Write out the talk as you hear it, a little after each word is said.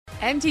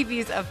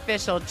MTV's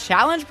official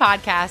Challenge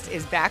podcast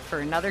is back for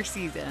another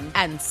season.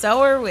 And so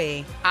are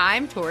we.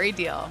 I'm Tori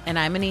Deal. And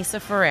I'm Anissa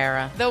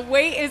Ferreira. The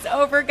wait is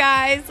over,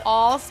 guys.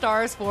 All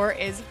Stars 4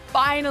 is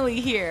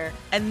finally here.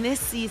 And this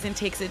season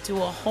takes it to a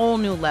whole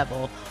new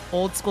level.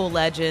 Old school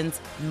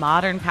legends,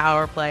 modern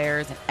power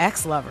players, and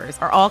ex-lovers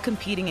are all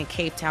competing in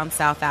Cape Town,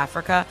 South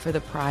Africa for the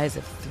prize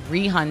of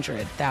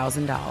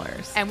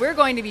 $300,000. And we're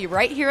going to be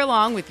right here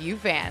along with you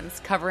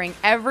fans, covering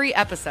every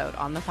episode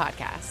on the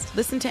podcast.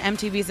 Listen to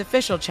MTV's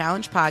official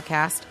Challenge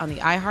podcast on the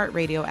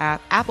iHeartRadio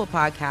app, Apple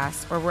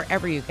Podcasts, or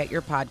wherever you get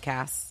your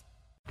podcasts.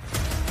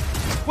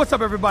 What's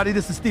up, everybody?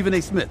 This is Stephen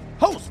A. Smith,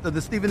 host of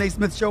the Stephen A.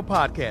 Smith Show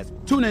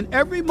podcast. Tune in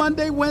every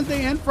Monday,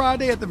 Wednesday, and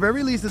Friday at the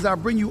very least as I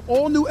bring you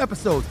all new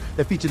episodes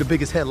that feature the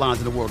biggest headlines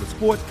in the world of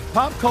sports,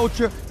 pop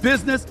culture,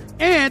 business,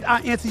 and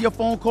I answer your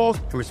phone calls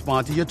and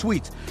respond to your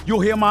tweets. You'll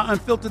hear my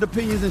unfiltered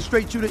opinions and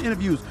straight-shooter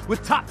interviews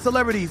with top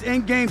celebrities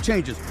and game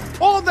changers.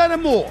 All that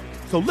and more.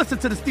 So listen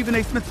to the Stephen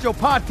A. Smith Show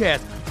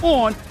podcast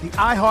on the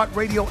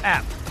iHeartRadio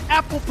app,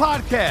 Apple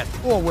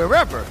Podcasts, or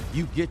wherever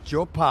you get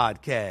your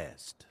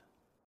podcast.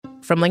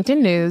 From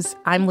LinkedIn News,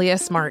 I'm Leah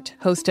Smart,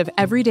 host of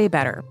Everyday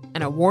Better,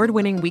 an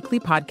award-winning weekly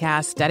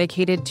podcast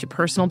dedicated to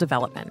personal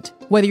development.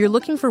 Whether you're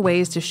looking for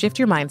ways to shift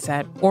your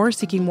mindset or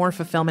seeking more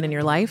fulfillment in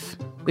your life,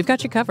 we've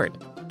got you covered.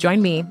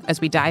 Join me as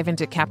we dive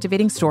into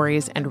captivating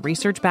stories and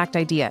research-backed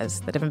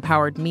ideas that have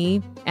empowered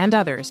me and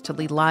others to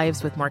lead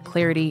lives with more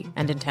clarity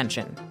and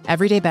intention.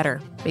 Everyday Better,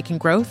 making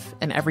growth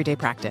an everyday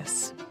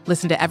practice.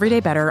 Listen to Everyday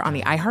Better on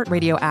the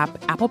iHeartRadio app,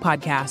 Apple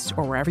Podcasts,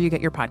 or wherever you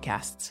get your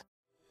podcasts.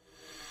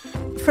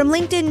 From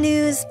LinkedIn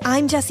News,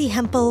 I'm Jessie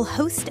Hempel,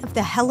 host of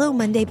the Hello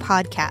Monday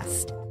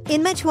podcast.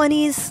 In my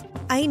 20s,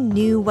 I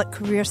knew what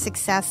career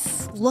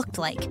success looked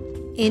like.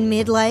 In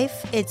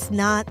midlife, it's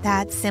not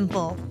that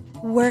simple.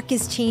 Work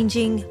is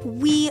changing,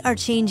 we are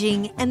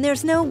changing, and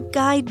there's no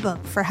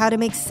guidebook for how to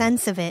make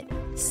sense of it.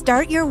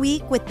 Start your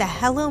week with the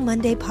Hello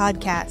Monday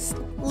podcast.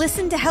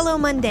 Listen to Hello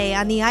Monday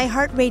on the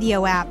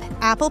iHeartRadio app,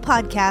 Apple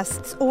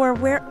Podcasts, or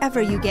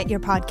wherever you get your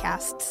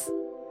podcasts.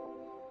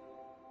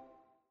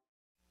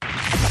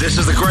 This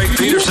is the Greg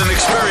Peterson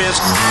Experience.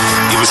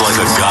 He was like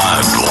a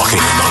god walking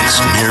amongst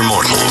mere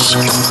mortals.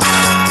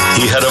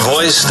 He had a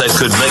voice that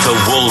could make a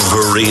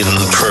wolverine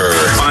purr.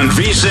 On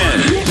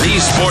VSiN, the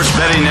Sports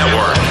Betting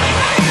Network.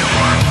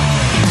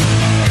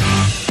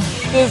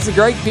 This is the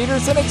Greg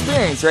Peterson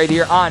Experience right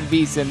here on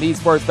VSiN, the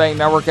Sports Betting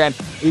Network, and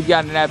we've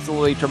got an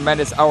absolutely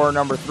tremendous hour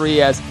number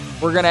 3 as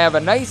we're going to have a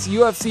nice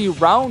UFC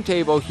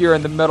roundtable here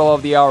in the middle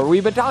of the hour.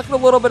 We've been talking a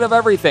little bit of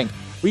everything.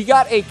 We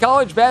got a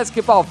college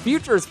basketball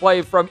futures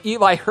play from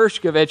Eli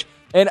Hershkovich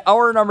in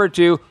hour number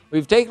 2.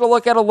 We've taken a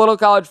look at a little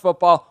college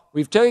football.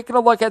 We've taken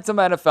a look at some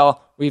NFL.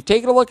 We've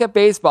taken a look at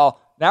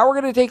baseball. Now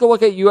we're going to take a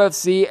look at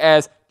UFC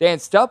as Dan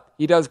Stupp,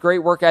 he does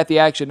great work at the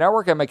Action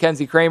Network, and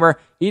Mackenzie Kramer,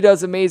 he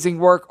does amazing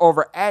work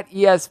over at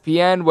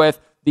ESPN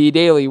with the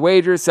Daily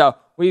Wager. So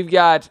we've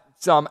got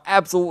some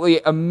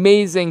absolutely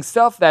amazing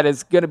stuff that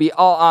is going to be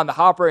all on the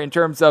hopper in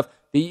terms of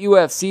the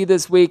UFC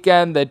this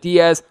weekend. The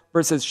Diaz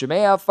versus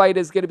Chimaev fight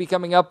is going to be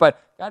coming up,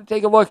 but got to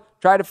take a look,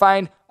 try to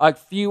find a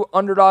few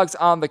underdogs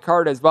on the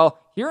card as well.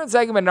 Here in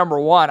segment number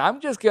 1,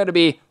 I'm just going to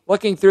be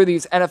looking through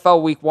these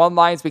NFL Week 1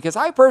 lines because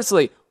I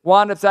personally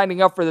wound up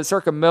signing up for the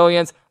Circa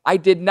Millions. I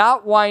did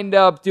not wind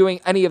up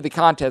doing any of the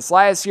contests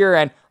last year,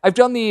 and I've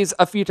done these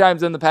a few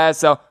times in the past,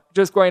 so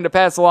just going to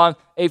pass along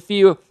a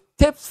few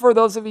tips for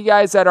those of you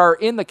guys that are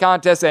in the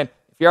contest. And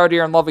if you're out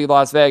here in lovely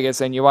Las Vegas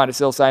and you want to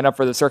still sign up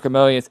for the Circa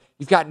Millions,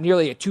 you've got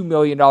nearly a $2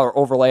 million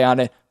overlay on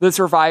it. The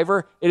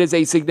Survivor, it is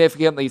a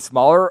significantly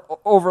smaller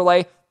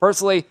overlay.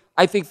 Personally,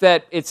 I think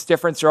that it's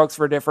different strokes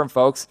for different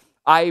folks.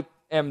 I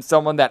am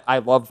someone that I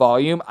love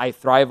volume. I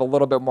thrive a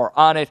little bit more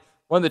on it.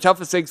 One of the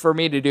toughest things for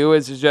me to do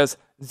is just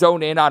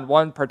zone in on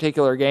one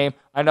particular game.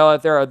 I know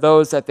that there are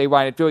those that they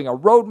wind up doing a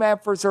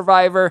roadmap for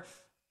Survivor.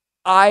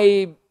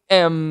 I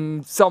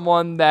am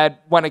someone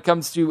that when it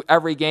comes to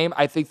every game,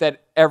 I think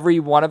that every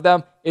one of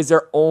them is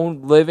their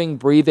own living,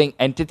 breathing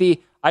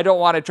entity. I don't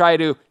want to try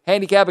to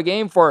handicap a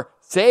game for,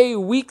 say,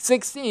 Week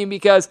 16,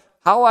 because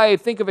how I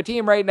think of a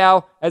team right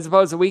now as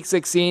opposed to Week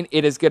 16,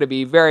 it is going to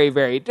be very,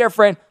 very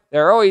different.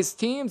 There are always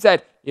teams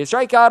that you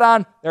strike out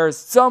on. There are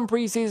some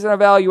preseason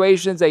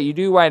evaluations that you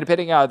do wind up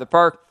hitting out of the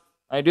park.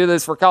 I do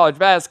this for college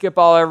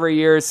basketball every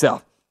year,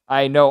 so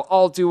I know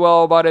all too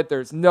well about it.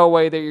 There's no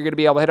way that you're going to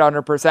be able to hit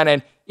 100%.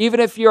 And even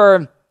if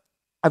your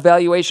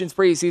evaluations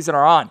preseason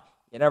are on,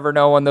 you never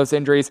know when those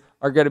injuries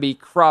are going to be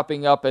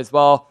cropping up as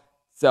well.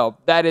 So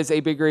that is a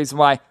big reason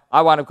why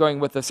I wound up going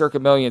with the Circa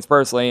Millions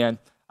personally. And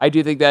I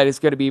do think that is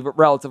going to be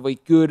relatively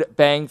good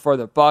bang for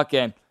the buck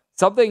and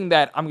something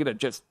that I'm going to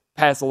just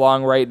pass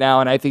along right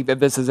now. And I think that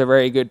this is a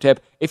very good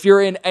tip. If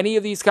you're in any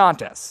of these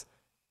contests,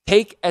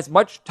 take as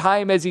much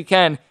time as you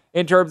can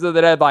in terms of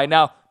the deadline.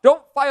 Now,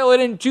 don't file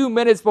it in 2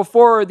 minutes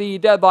before the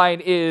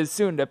deadline is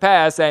soon to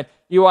pass and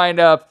you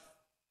wind up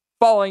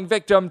falling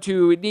victim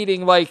to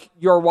needing like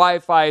your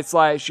Wi-Fi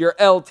 / your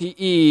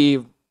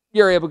LTE.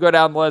 You're able to go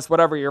down the list,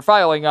 whatever you're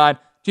filing on.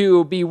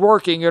 to be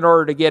working in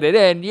order to get it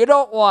in. You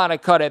don't want to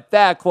cut it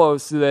that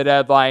close to the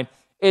deadline.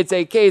 It's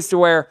a case to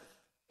where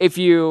if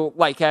you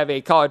have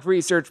a college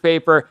research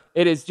paper,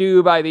 it is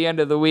due by the end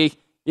of the week.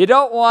 You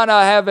don't want to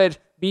have it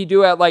be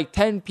due at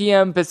 10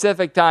 p.m.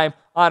 Pacific time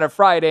on a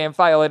Friday and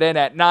file it in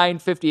at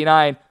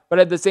 9:59. But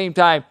at the same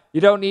time,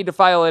 you don't need to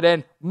file it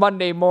in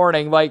Monday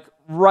morning,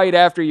 right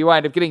after you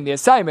wind up getting the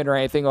assignment or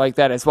anything like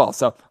that as well.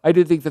 So I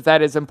do think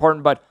that is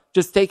important, but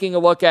just taking a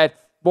look at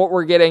what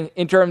we're getting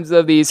in terms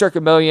of the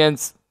Circa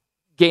Millions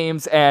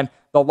games and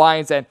the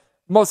lines, and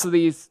most of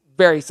these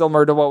very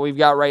similar to what we've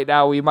got right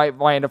now. We might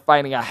wind up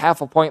finding a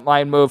half a point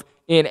line move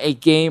in a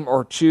game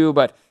or two,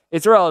 but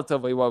it's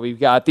relatively what we've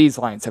got. These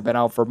lines have been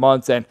out for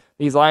months, and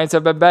these lines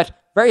have been bet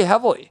very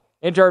heavily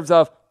in terms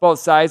of both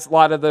sides. A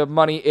lot of the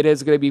money, it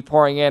is going to be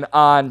pouring in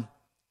on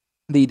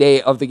the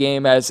day of the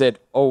game, as it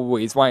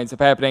always winds up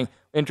happening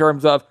in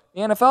terms of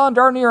the NFL and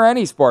darn near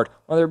any sport,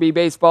 whether it be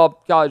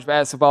baseball, college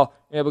basketball.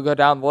 You're able to go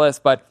down the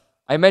list, but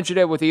I mentioned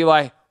it with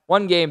Eli.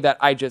 One game that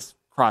I just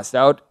crossed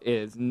out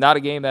is not a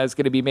game that is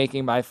going to be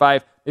making my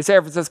 5. The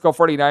San Francisco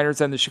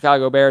 49ers and the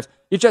Chicago Bears.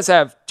 You just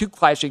have two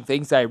clashing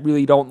things that I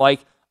really don't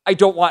like. I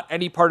don't want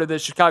any part of the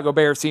Chicago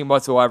Bears team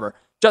whatsoever.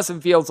 Justin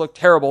Fields looked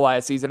terrible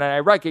last season, and I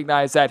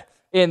recognize that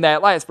in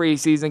that last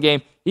preseason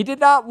game, he did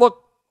not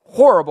look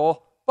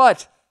horrible,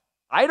 but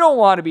I don't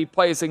want to be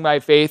placing my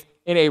faith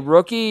in a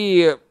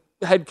rookie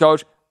head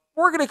coach.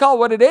 We're going to call it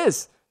what it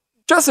is.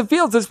 Justin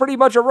Fields is pretty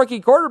much a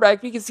rookie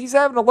quarterback because he's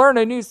having to learn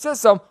a new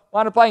system.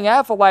 Wound up playing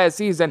half of last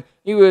season.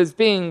 He was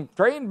being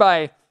trained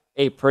by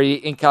a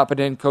pretty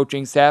incompetent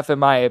coaching staff, in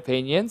my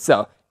opinion,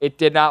 so it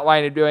did not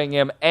wind up doing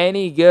him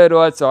any good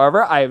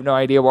whatsoever. I have no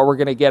idea what we're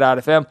going to get out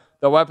of him.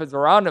 The weapons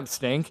around him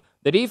stink.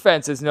 The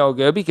defense is no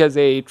good because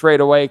they trade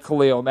away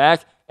Khalil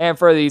Mack. And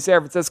for the San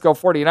Francisco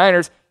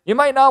 49ers, you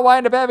might not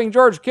wind up having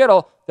George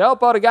Kittle to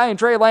help out a guy in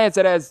Trey Lance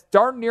that has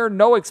darn near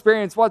no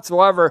experience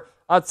whatsoever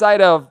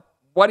outside of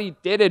what he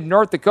did in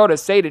North Dakota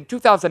State in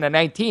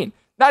 2019.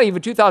 Not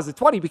even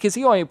 2020, because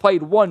he only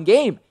played one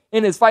game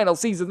in his final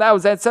season. That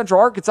was at Central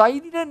Arkansas.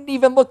 He didn't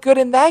even look good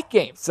in that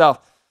game. So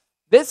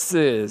this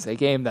is a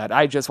game that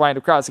I just wind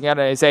up crossing out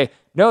and I say,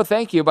 no,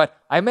 thank you. But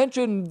I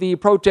mentioned the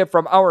pro tip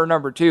from hour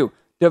number 2.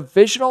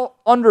 Divisional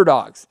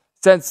underdogs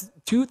since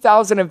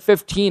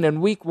 2015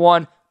 in week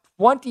 1,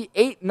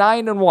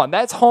 28-9-1.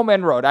 That's home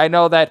and road. I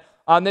know that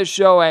on this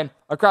show and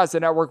across the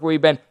network,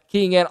 we've been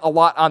keying in a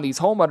lot on these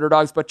home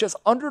underdogs, but just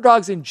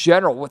underdogs in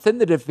general within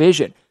the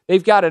division.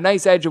 They've got a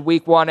nice edge of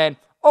week 1, and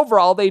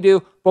overall they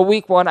do, but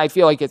week 1, I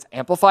feel like it's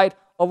amplified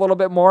a little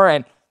bit more,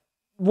 and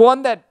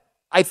one that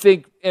I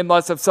think,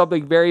 unless of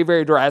something very,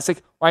 very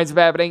drastic winds up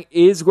happening,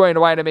 is going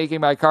to wind up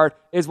making my card,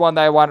 is one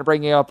that I want to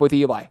bring up with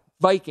Eli.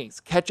 Vikings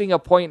catching a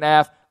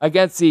 1.5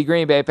 against the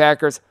Green Bay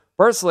Packers.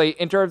 Personally,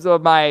 in terms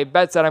of my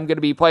bets that I'm going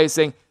to be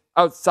placing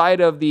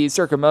outside of the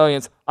Circa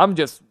Millions, I'm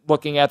just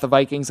looking at the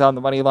Vikings on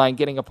the money line,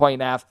 getting a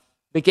 1.5.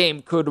 The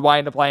game could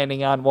wind up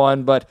landing on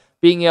 1, but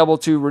being able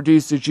to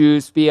reduce the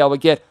juice, be able to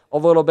get a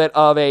little bit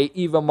of a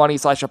even money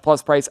 / a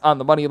plus price on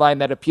the money line,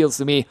 that appeals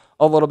to me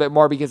a little bit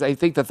more because I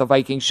think that the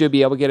Vikings should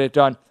be able to get it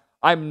done.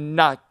 I'm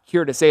not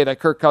here to say that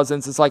Kirk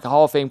Cousins is like a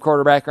Hall of Fame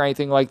quarterback or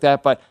anything like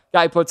that, but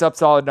guy puts up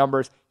solid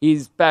numbers.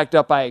 He's backed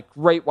up by a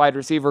great wide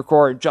receiver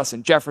core,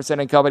 Justin Jefferson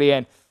and company,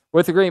 and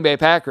with the Green Bay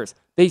Packers,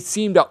 they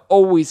seem to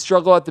always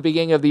struggle at the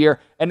beginning of the year,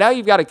 and now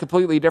you've got a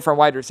completely different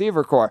wide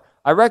receiver core.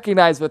 I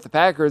recognize with the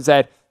Packers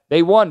that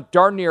they won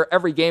darn near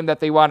every game that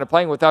they wanted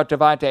playing without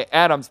Davante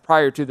Adams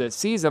prior to this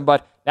season,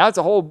 but now it's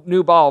a whole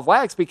new ball of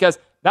wax because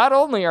not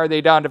only are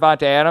they down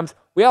Davante Adams,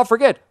 we all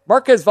forget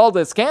Marquez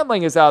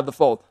Valdes-Scantling is out of the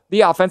fold.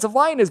 The offensive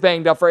line is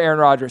banged up for Aaron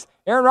Rodgers.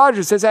 Aaron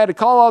Rodgers has had to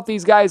call out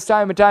these guys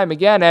time and time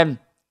again, and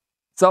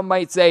some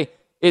might say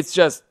it's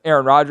just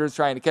Aaron Rodgers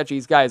trying to catch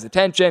these guys'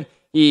 attention.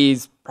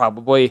 He's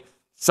probably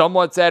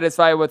somewhat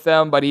satisfied with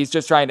them, but he's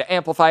just trying to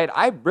amplify it.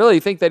 I really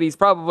think that he's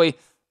probably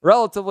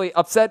relatively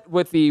upset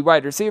with the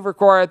wide receiver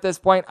core at this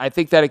point. I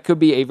think that it could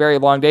be a very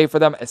long day for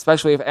them,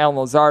 especially if Allen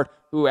Lazard,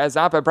 who has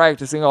not been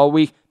practicing all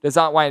week, does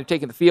not wind up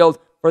taking the field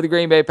for the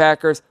Green Bay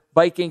Packers.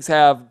 Vikings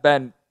have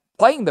been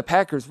playing the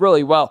Packers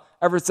really well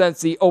ever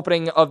since the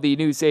opening of the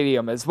new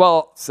stadium as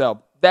well.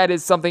 So that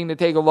is something to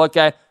take a look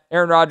at.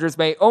 Aaron Rodgers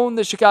may own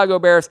the Chicago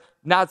Bears,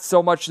 not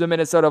so much the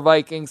Minnesota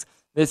Vikings.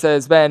 This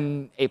has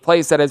been a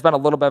place that has been a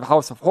little bit of a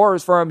house of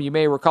horrors for him. You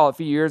may recall a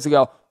few years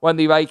ago when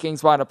the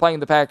Vikings wound up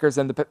playing the Packers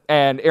and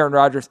Aaron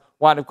Rodgers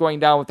wound up going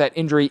down with that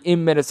injury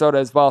in Minnesota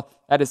as well.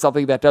 That is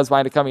something that does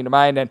wind up coming to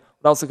mind. And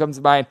what also comes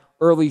to mind,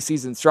 early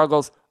season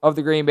struggles of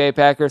the Green Bay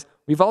Packers.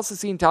 We've also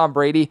seen Tom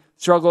Brady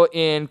struggle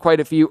in quite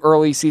a few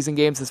early season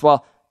games as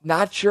well.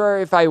 Not sure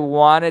if I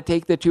want to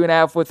take the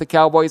 2.5 with the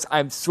Cowboys.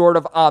 I'm sort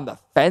of on the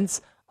fence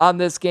on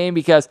this game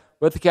because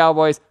with the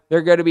Cowboys,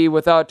 they're going to be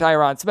without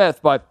Tyron Smith,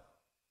 but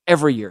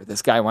every year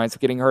this guy winds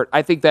up getting hurt.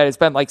 I think that it's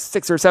been like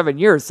 6 or 7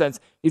 years since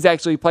he's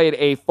actually played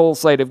a full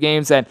slate of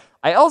games. And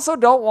I also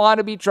don't want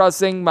to be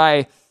trusting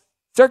my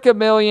Circa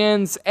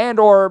Millions and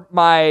or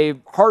my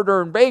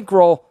hard-earned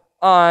bankroll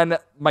on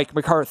Mike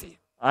McCarthy.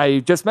 I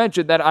just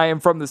mentioned that I am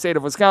from the state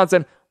of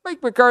Wisconsin,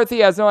 Mike McCarthy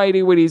has no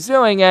idea what he's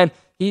doing, and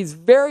he's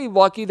very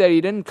lucky that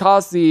he didn't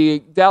cost the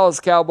Dallas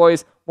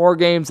Cowboys more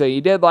games than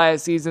he did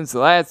last season. So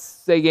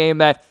that's a game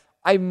that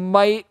I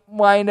might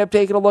wind up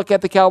taking a look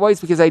at the Cowboys,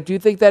 because I do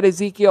think that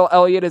Ezekiel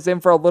Elliott is in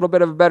for a little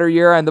bit of a better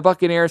year, and the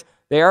Buccaneers,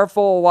 they are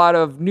full of a lot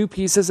of new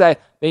pieces that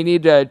they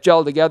need to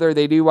gel together.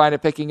 They do wind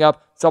up picking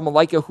up someone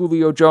like a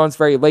Julio Jones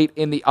very late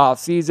in the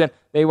offseason.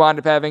 They wind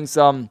up having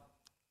some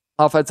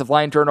offensive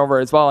line turnover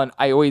as well, and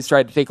I always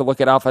try to take a look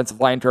at offensive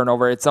line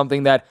turnover. It's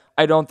something that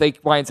I don't think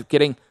winds up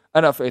getting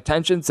enough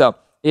attention, so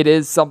it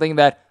is something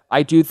that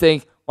I do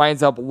think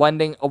winds up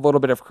lending a little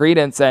bit of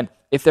credence. And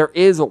if there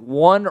is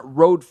one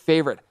road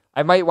favorite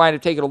I might wind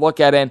up taking a look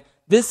at, and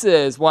this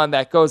is one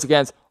that goes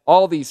against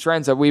all these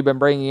trends that we've been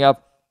bringing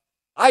up,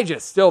 I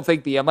just still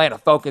think the Atlanta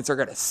Falcons are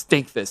going to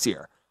stink this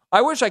year.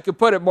 I wish I could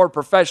put it more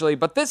professionally,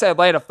 but this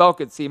Atlanta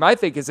Falcons team, I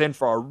think, is in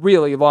for a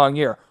really long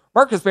year.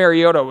 Marcus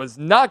Mariota was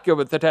not good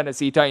with the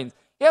Tennessee Titans.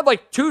 He had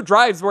like 2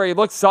 drives where he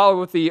looked solid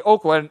with the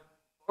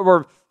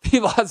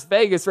Las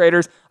Vegas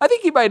Raiders. I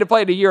think he might have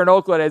played a year in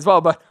Oakland as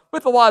well, but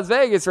with the Las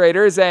Vegas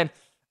Raiders, and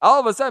all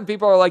of a sudden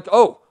people are like,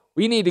 oh,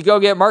 we need to go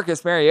get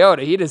Marcus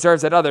Mariota. He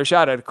deserves another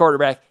shot at a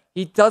quarterback.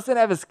 He doesn't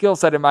have a skill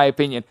set, in my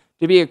opinion,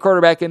 to be a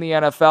quarterback in the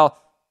NFL.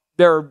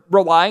 They're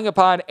relying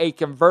upon a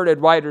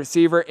converted wide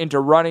receiver into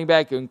running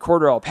back in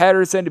Cordarrelle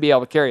Patterson to be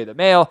able to carry the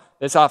mail.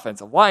 This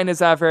offensive line is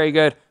not very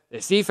good.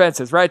 This defense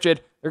is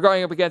wretched. They're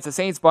going up against the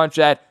Saints bunch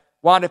that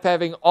wound up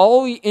having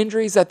all the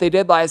injuries that they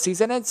did last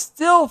season and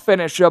still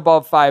finished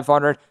above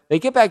 500. They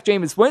get back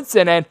Jameis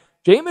Winston, and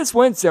Jameis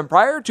Winston,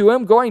 prior to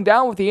him going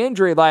down with the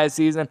injury last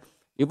season,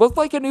 he looked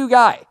like a new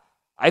guy.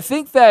 I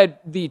think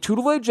that the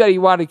tutelage that he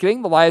wanted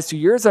getting the last 2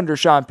 years under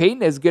Sean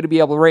Payton is going to be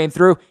able to reign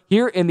through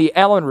here in the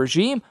Allen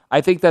regime.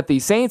 I think that the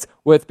Saints,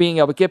 with being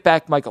able to get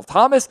back Michael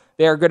Thomas,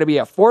 they are going to be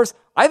a force.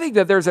 I think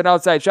that there's an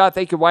outside shot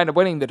they could wind up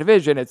winning the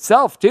division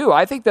itself, too.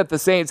 I think that the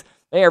Saints,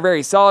 they are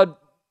very solid.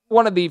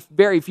 One of the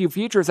very few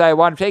futures I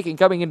wanted taking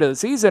coming into the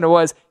season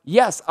was,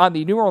 yes, on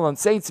the New Orleans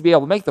Saints to be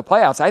able to make the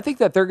playoffs. I think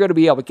that they're going to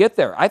be able to get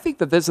there. I think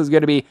that this is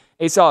going to be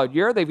a solid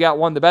year. They've got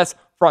one of the best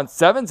front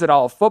sevens in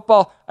all of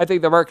football. I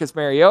think that Marcus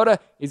Mariota,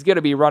 he's going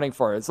to be running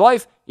for his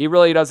life. He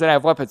really doesn't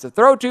have weapons to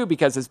throw to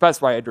because his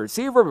best wide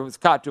receiver was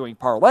caught doing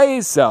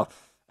parlays, so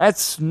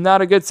that's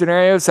not a good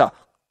scenario. So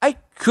I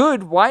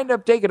could wind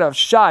up taking a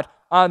shot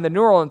on the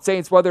New Orleans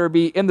Saints, whether it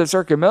be in the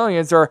Circa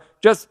Millions or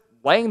just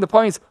laying the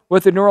points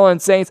with the New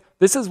Orleans Saints.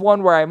 This is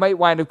one where I might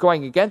wind up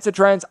going against the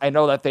trends. I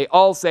know that they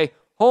all say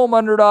home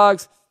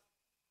underdogs,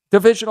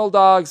 divisional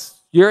dogs.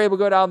 You're able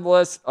to go down the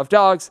list of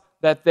dogs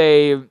that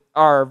they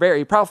are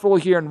very profitable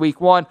here in week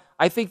 1.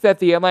 I think that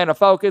the Atlanta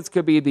Falcons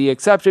could be the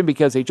exception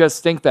because they just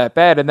stink that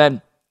bad. And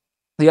then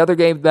the other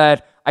game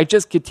that I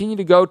just continue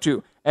to go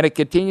to, and it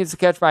continues to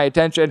catch my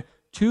attention,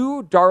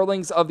 2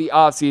 darlings of the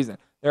offseason.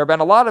 There have been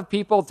a lot of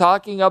people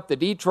talking up the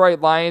Detroit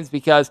Lions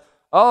because,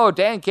 oh,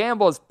 Dan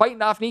Campbell is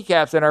biting off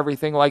kneecaps and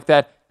everything like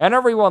that. And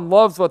everyone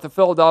loves what the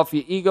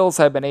Philadelphia Eagles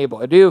have been able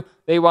to do.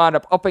 They wound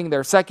up upping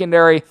their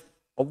secondary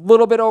a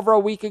little bit over a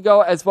week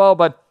ago as well,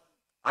 but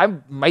I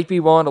might be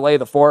willing to lay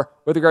the 4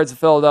 with regards to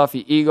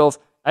Philadelphia Eagles.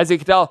 As you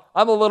can tell,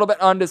 I'm a little bit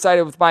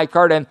undecided with my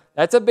card, and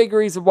that's a big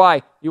reason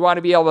why you want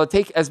to be able to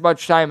take as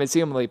much time as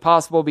humanly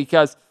possible,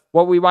 because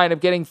what we wind up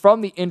getting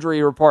from the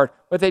injury report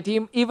with a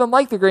team even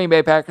like the Green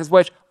Bay Packers,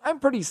 which I'm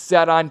pretty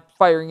set on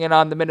firing in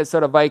on the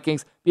Minnesota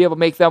Vikings, be able to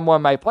make them one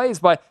of my plays.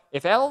 But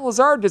if Allen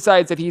Lazard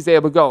decides that he's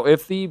able to go,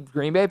 if the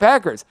Green Bay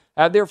Packers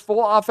have their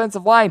full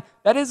offensive line,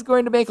 that is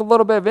going to make a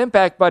little bit of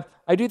impact. But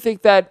I do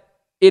think that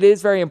it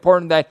is very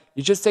important that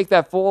you just take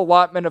that full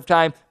allotment of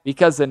time,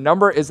 because the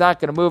number is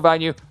not going to move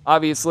on you.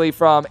 Obviously,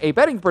 from a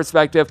betting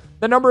perspective,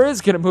 the number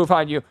is going to move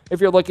on you.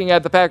 If you're looking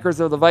at the Packers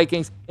or the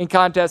Vikings in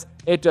contest,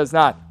 it does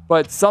not.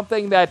 But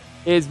something that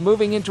is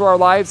moving into our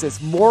lives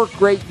is more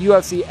great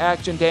UFC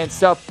action. Dan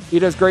stuff. He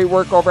does great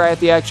work over at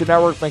the Action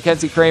Network.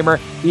 Mackenzie Kramer,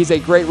 he's a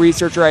great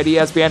researcher at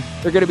ESPN.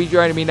 They're going to be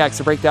joining me next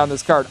to break down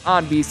this card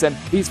on VSiN,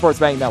 the Sports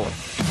Betting Network.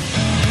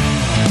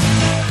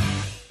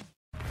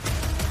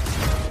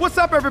 What's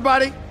up,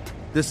 everybody?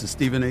 This is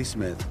Stephen A.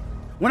 Smith.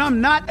 When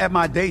I'm not at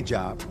my day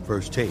job,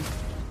 First Take,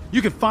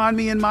 you can find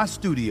me in my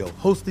studio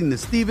hosting the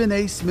Stephen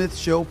A. Smith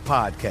Show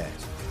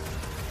podcast.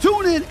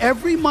 Tune in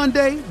every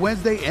Monday,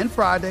 Wednesday, and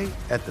Friday,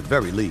 at the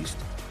very least,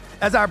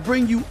 as I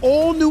bring you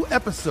all new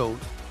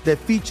episodes that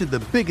feature the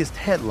biggest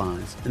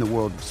headlines in the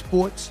world of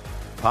sports,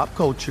 pop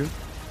culture,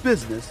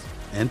 business,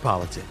 and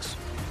politics.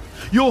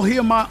 You'll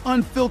hear my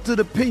unfiltered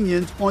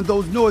opinions on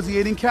those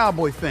nauseating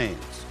Cowboy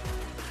fans,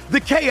 the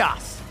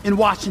chaos in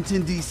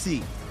Washington,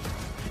 D.C.,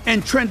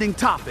 and trending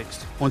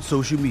topics on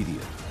social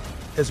media,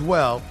 as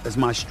well as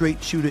my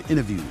straight shooter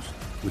interviews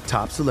with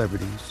top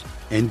celebrities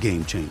and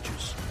game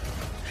changers.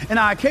 And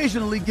I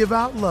occasionally give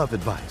out love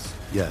advice.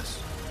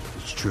 Yes,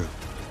 it's true.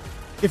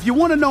 If you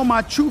want to know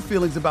my true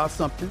feelings about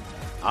something,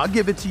 I'll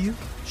give it to you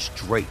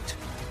straight.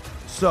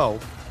 So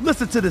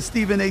listen to the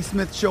Stephen A.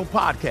 Smith Show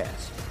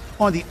podcast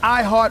on the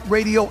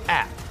iHeartRadio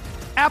app,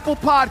 Apple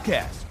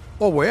Podcasts,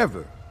 or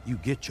wherever you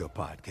get your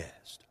podcast.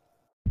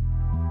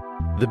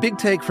 The Big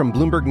Take from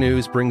Bloomberg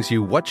News brings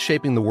you what's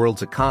shaping the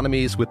world's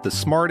economies with the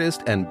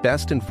smartest and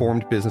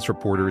best-informed business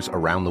reporters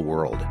around the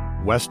world.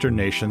 Western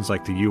nations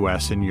like the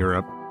U.S. and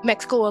Europe.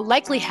 Mexico will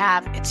likely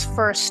have its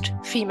first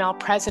female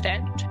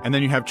president. And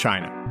then you have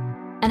China.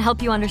 And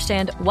help you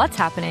understand what's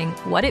happening,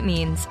 what it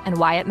means, and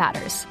why it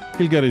matters.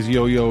 He'll get his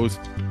yo-yos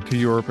to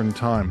Europe in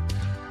time.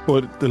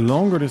 But the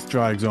longer this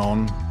drags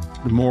on,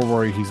 the more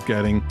worry he's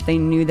getting. They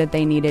knew that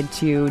they needed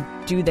to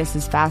do this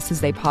as fast as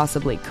they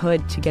possibly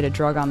could to get a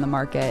drug on the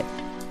market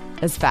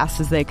as fast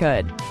as they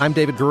could. I'm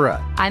David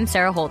Gura. I'm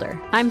Sarah Holder.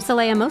 I'm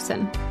Saleha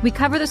Mohsen. We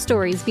cover the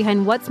stories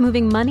behind what's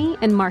moving money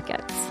and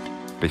markets.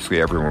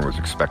 Basically, everyone was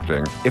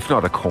expecting, if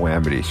not a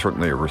calamity,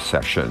 certainly a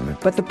recession.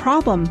 But the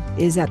problem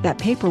is that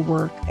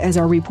paperwork, as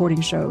our reporting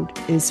showed,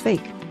 is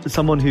fake. As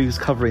someone who's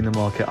covering the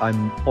market,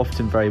 I'm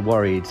often very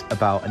worried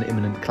about an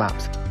imminent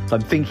collapse. So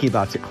I'm thinking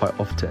about it quite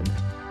often.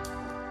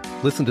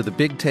 Listen to The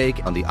Big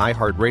Take on the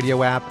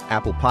iHeartRadio app,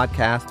 Apple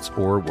Podcasts,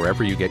 or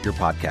wherever you get your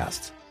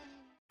podcasts.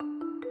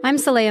 I'm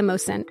Saleha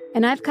Mohsen,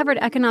 and I've covered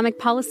economic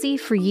policy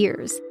for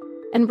years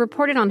and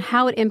reported on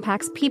how it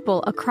impacts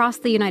people across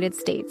the United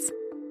States.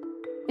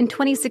 In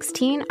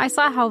 2016, I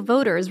saw how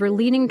voters were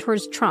leaning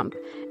towards Trump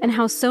and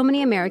how so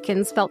many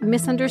Americans felt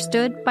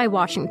misunderstood by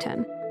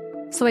Washington.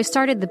 So I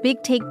started The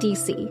Big Take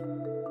DC.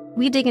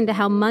 We dig into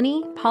how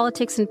money,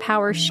 politics, and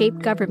power shape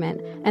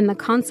government and the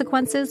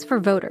consequences for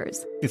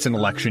voters. It's an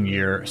election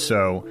year,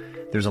 so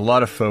there's a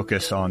lot of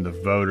focus on the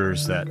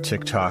voters that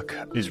TikTok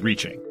is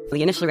reaching.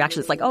 The initial reaction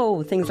is like,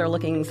 oh, things are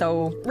looking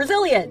so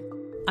resilient.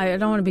 I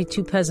don't want to be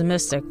too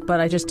pessimistic,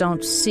 but I just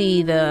don't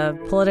see the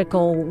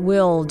political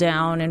will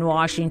down in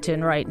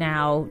Washington right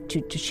now to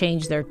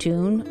change their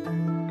tune.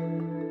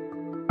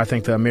 I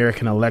think the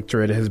American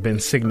electorate has been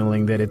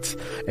signaling that it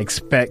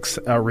expects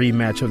a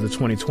rematch of the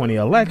 2020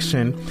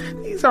 election.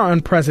 These are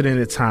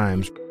unprecedented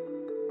times.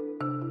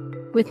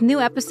 With new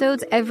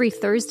episodes every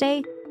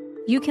Thursday,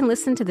 you can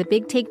listen to The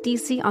Big Take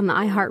DC on the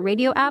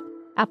iHeartRadio app,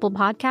 Apple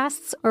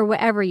Podcasts, or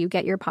wherever you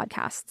get your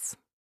podcasts.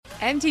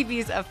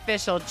 MTV's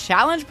official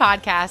Challenge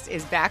podcast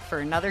is back for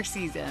another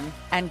season.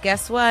 And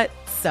guess what?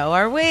 So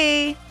are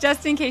we.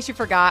 Just in case you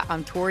forgot,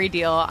 I'm Tori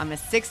Deal. I'm a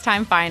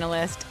 6-time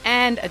finalist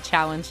and a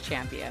Challenge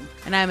champion.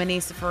 And I'm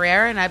Anissa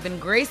Ferreira, and I've been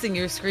gracing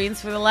your screens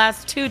for the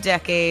last 2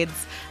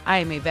 decades. I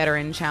am a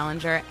veteran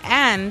challenger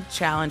and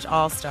Challenge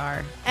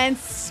All-Star. And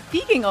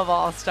speaking of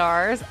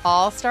All-Stars,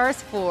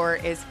 All-Stars 4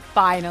 is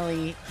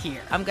finally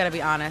here. I'm going to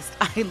be honest.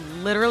 I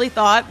literally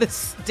thought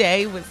this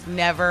day was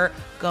never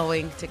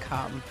going to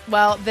come.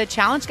 Well, the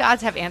Challenge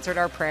gods have answered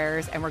our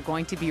prayers, and we're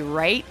going to be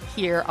right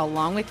here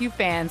along with you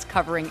fans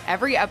covering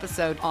every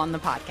episode on the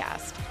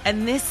podcast.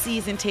 And this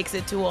season takes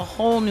it to a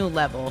whole new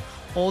level.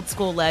 Old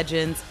school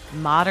legends,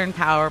 modern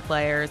power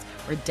players,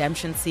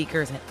 redemption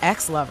seekers, and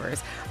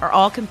ex-lovers are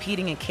all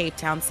competing in Cape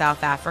Town,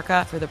 South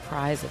Africa for the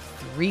prize of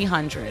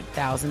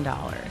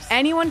 $300,000.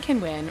 Anyone can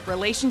win,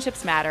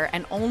 relationships matter,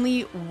 and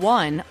only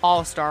one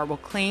All-Star will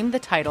claim the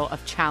title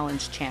of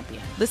Challenge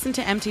champion. Listen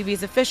to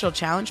MTV's official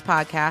Challenge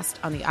podcast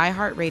on the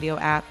iHeartRadio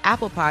app,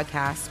 Apple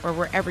Podcasts, or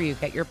wherever you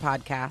get your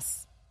podcasts.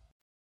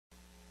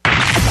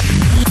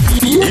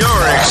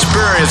 You're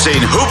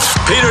experiencing Hoops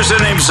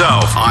Peterson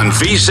himself on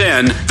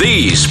VSiN,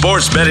 the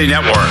Sports Betting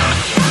Network.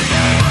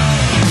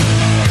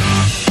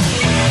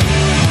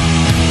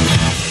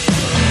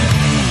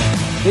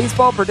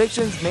 Baseball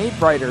predictions made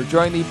brighter.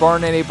 Join the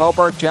Born in a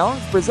Ballpark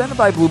Challenge presented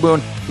by Blue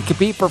Moon to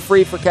compete for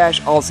free for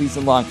cash all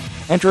season long.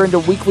 Enter into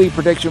weekly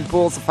prediction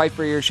pools to fight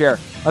for your share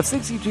of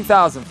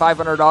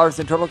 $62,500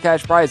 in total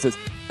cash prizes.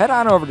 Head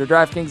on over to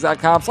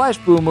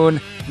DraftKings.com/Blue Moon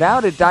now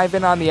to dive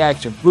in on the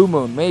action. Blue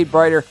Moon, made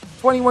brighter.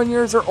 21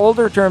 years or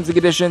older. Terms and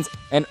conditions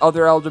and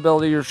other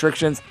eligibility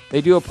restrictions,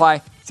 they do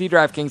apply. See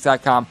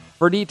DraftKings.com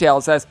for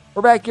details. As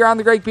we're back here on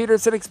the Greg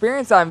Peterson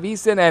Experience on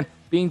VSiN, and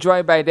being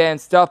joined by Dan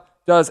Stuff,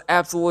 does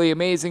absolutely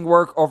amazing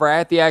work over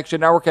at the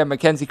Action Network, and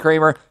Mackenzie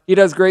Kramer. He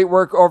does great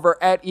work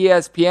over at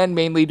ESPN,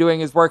 mainly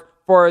doing his work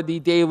for the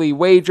Daily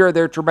Wager.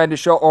 Their tremendous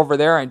show over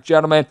there. And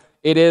gentlemen,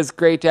 it is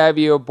great to have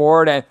you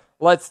aboard, and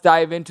let's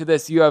dive into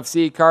this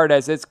UFC card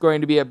as it's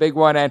going to be a big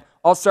one. And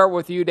I'll start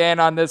with you, Dan,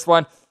 on this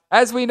one.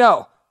 As we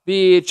know,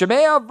 the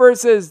Chimaev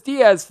versus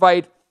Diaz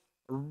fight,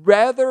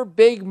 rather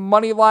big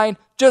money line.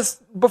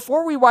 Just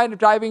before we wind up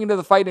diving into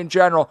the fight in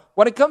general,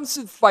 when it comes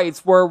to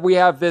fights where we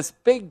have this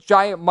big,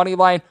 giant money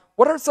line,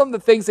 what are some of the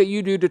things that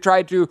you do to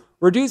try to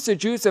reduce the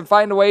juice and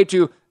find a way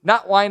to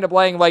not wind up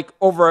laying like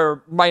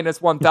over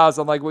minus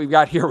 1,000 like we've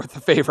got here with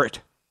the favorite?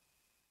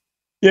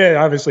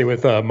 Yeah, obviously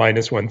with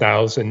minus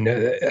 1,000,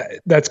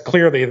 that's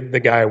clearly the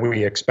guy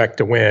we expect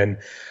to win.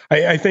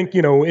 I think,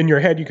 in your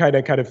head, you kind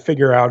of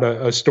figure out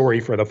a story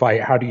for the fight.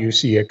 How do you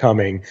see it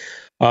coming?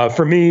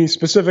 For me,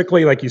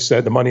 specifically, like you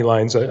said, the money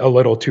line's a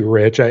little too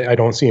rich. I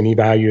don't see any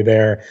value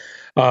there.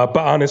 But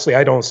honestly,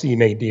 I don't see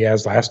Nate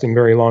Diaz lasting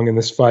very long in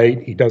this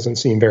fight. He doesn't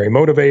seem very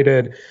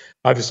motivated.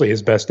 Obviously,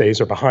 his best days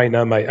are behind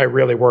him. I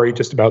really worry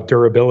just about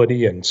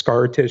durability and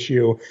scar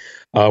tissue,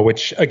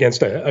 which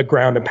against a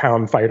ground and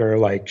pound fighter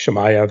like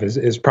Chimaev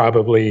is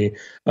probably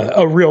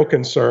a real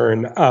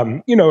concern.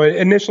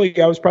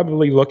 Initially I was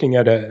probably looking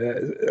at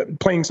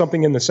playing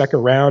something in the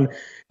second round.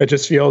 It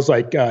just feels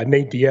like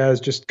Nate Diaz,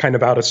 just kind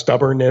of out of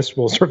stubbornness,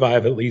 will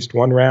survive at least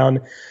one round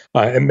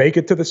and make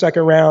it to the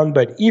second round.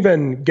 But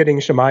even getting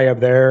Chimaev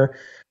there,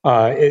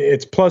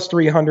 it's plus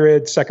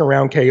 300, second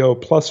round KO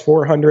plus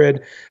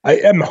 400.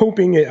 I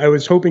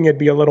was hoping it'd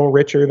be a little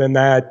richer than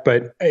that,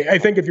 but I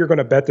think if you're going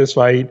to bet this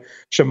fight,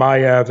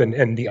 Chimaev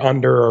and the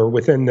under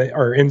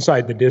or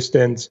inside the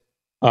distance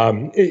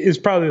is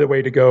probably the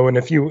way to go. And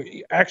if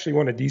you actually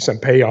want a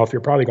decent payoff,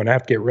 you're probably going to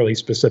have to get really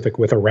specific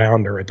with a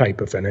round or a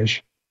type of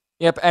finish.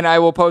 Yep, and I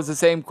will pose the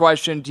same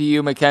question to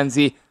you,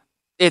 Mackenzie.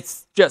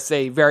 It's just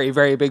a very,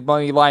 very big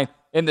money line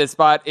in this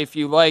spot. If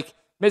you like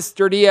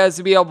Mr. Diaz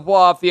to be able to pull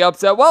off the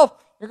upset, well,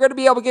 you're going to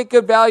be able to get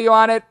good value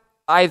on it.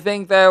 I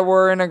think that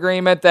we're in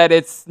agreement that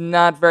it's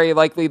not very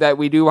likely that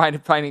we do wind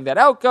up finding that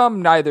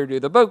outcome. Neither do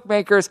the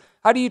bookmakers.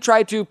 How do you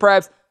try to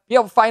perhaps be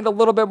able to find a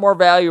little bit more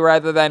value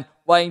rather than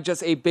laying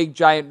just a big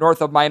giant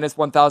north of minus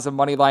 1,000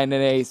 money line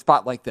in a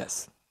spot like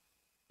this?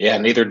 Yeah,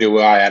 neither do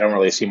I. I don't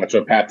really see much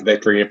of a path to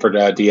victory for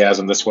Diaz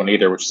in this one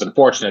either, which is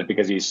unfortunate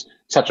because he's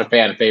such a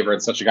fan favorite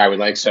and such a guy we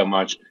like so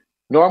much.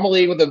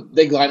 Normally, with a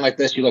big line like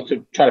this, you look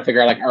to try to figure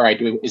out, like, all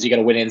right, is he going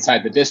to win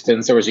inside the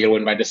distance or is he going to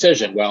win by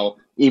decision? Well,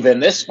 even in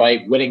this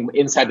fight, winning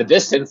inside the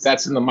distance,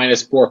 that's in the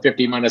minus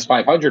 450, minus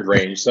 500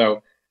 range.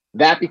 So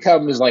that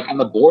becomes like on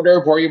the border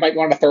of where you might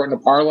want to throw it in a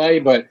parlay.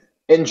 But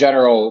in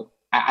general,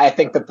 I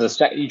think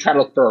that you try to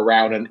look for a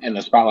round in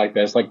a spot like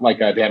this, like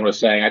Dan was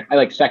saying. I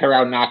like second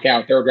round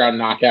knockout, third round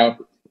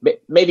knockout,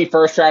 maybe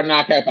first round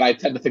knockout, but I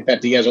tend to think that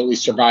Diaz will at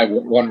least survive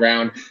one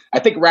round. I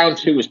think round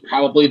two is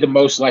probably the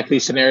most likely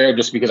scenario,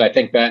 just because I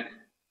think that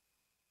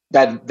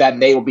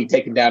Nate will be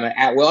taken down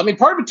at will. I mean,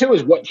 part of it too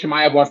is what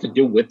Chimaev wants to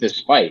do with this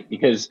fight,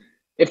 because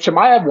if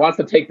Chimaev wants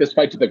to take this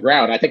fight to the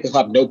ground, I think he'll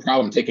have no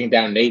problem taking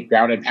down Nate,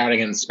 ground and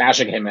pounding and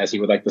smashing him, as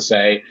he would like to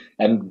say,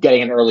 and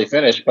getting an early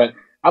finish. But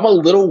I'm a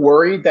little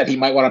worried that he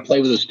might want to play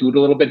with his food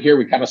a little bit here.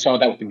 We kind of saw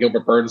that with the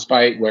Gilbert Burns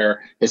fight,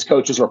 where his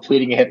coaches were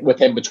pleading with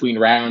him between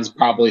rounds,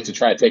 probably to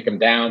try to take him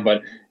down.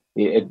 But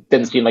it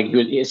didn't seem like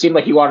it seemed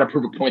like he wanted to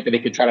prove a point that he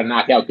could try to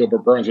knock out Gilbert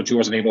Burns, which he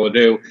wasn't able to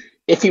do.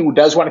 If he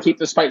does want to keep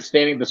this fight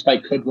standing, this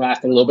fight could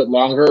last a little bit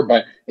longer.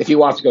 But if he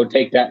wants to go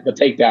take the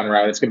takedown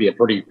route, it's going to be a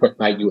pretty quick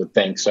night, you would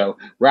think. So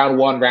round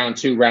one, round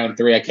two, round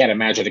three, I can't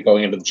imagine it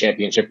going into the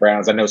championship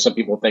rounds. I know some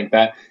people think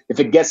that if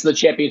it gets to the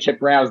championship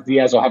rounds,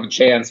 Diaz will have a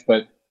chance,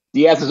 but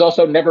Diaz has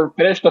also never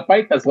finished a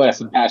fight that's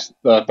lasted past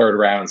the third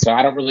round. So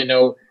I don't really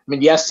know. I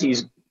mean, yes,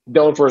 he's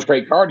known for his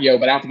great cardio,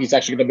 but I don't think he's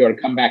actually going to be able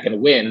to come back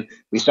and win.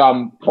 We saw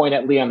him point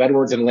at Leon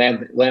Edwards and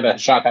land a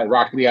shot that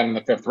rocked Leon in the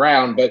fifth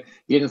round, but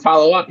he didn't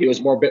follow up. He was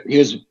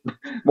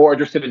more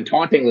interested in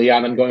taunting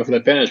Leon than going for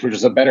the finish, which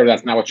is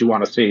that's not what you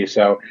want to see.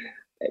 So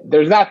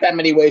there's not that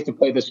many ways to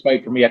play this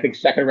fight for me. I think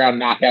second round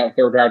knockout,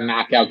 third round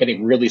knockout,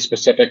 getting really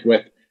specific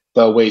with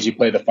the ways you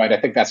play the fight. I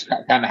think that's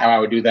kind of how I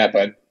would do that,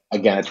 but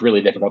again, it's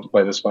really difficult to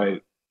play this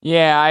fight.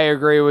 Yeah, I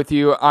agree with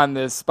you on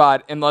this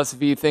spot, unless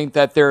if you think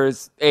that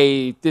there's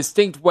a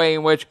distinct way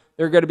in which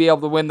they're going to be able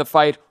to win the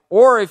fight,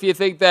 or if you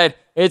think that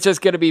it's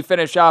just going to be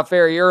finished off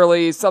very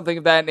early, something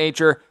of that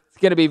nature, it's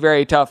going to be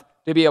very tough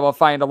to be able to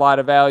find a lot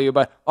of value.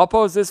 But I'll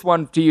pose this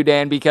one to you,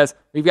 Dan, because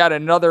we've got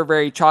another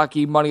very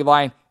chalky money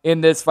line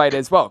in this fight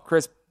as well.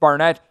 Chris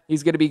Barnett,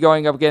 he's going to be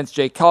going up against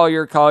Jake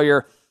Collier.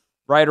 Collier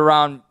right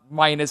around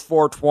minus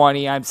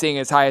 420. I'm seeing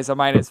as high as a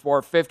minus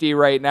 450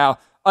 right now.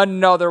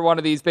 Another one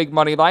of these big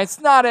money lines.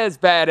 Not as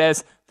bad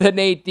as the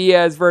Nate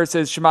Diaz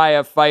versus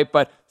Chimaev fight,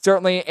 but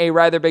certainly a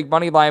rather big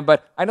money line.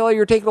 But I know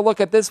you're taking a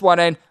look at this one,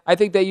 and I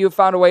think that you've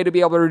found a way to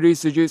be able to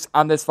reduce the juice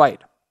on this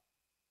fight.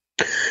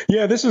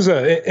 Yeah, this is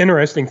an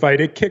interesting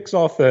fight. It kicks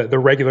off the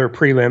regular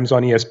prelims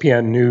on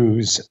ESPN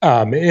News.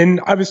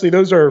 And obviously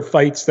those are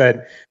fights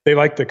that they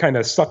like to kind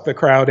of suck the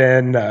crowd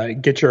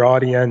in, get your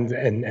audience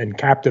and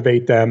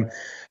captivate them.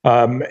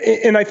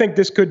 And I think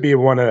this could be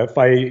one of the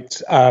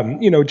fights.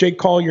 Jake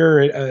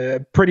Collier, a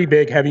pretty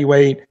big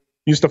heavyweight,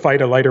 used to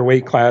fight a lighter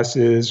weight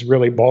classes,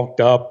 really bulked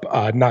up,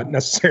 not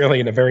necessarily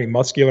in a very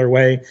muscular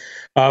way.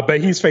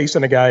 But he's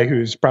facing a guy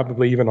who's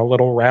probably even a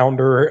little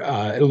rounder.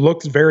 It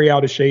looks very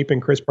out of shape in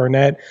Chris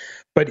Barnett,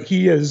 but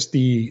he is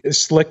the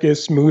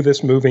slickest,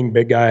 smoothest moving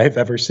big guy I've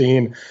ever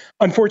seen.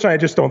 Unfortunately, I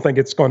just don't think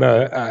it's going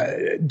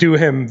to do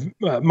him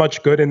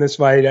much good in this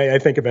fight. I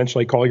think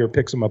eventually Collier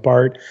picks him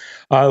apart.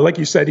 Like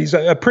you said, he's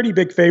a pretty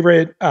big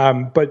favorite,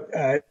 but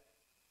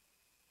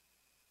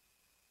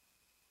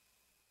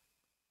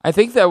I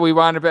think that we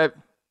wound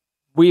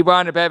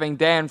up having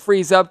Dan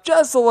freeze up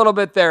just a little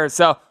bit there.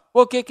 So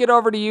we'll kick it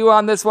over to you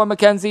on this one,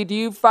 Mackenzie. Do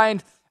you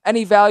find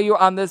any value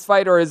on this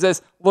fight, or is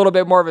this a little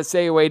bit more of a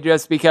stay away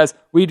just because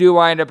we do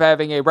wind up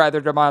having a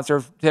rather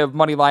demonstrative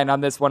money line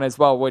on this one as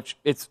well, which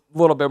it's a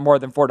little bit more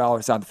than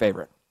 $4 on the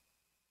favorite?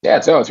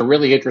 Yeah, so it's a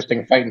really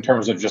interesting fight in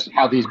terms of just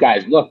how these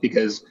guys look,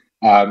 because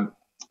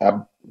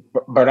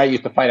Barnett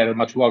used to fight at a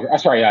much longer.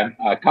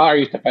 Collier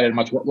used to fight at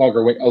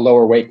a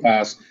lower weight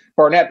class.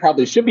 Barnett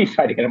probably should be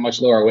fighting at a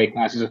much lower weight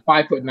class. He's a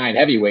 5'9"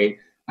 heavyweight.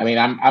 I mean,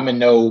 I'm in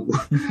no.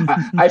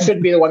 I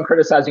shouldn't be the one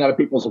criticizing other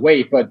people's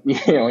weight, but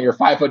you're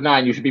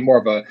 5'9", you should be more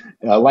of a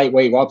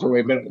lightweight,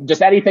 welterweight,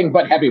 just anything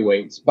but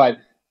heavyweights. But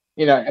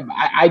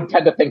I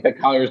tend to think that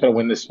Collier is going to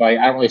win this fight.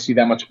 I don't really see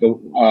that much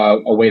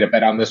a way to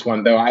bet on this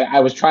one, though. I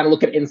was trying to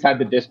look at inside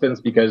the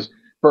distance because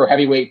for a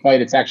heavyweight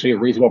fight, it's actually a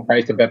reasonable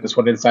price to bet this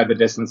one inside the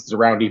distance. It's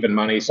around even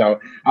money. So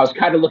I was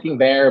kind of looking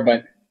there,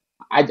 but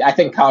I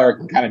think Collier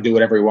can kind of do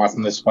whatever he wants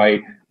in this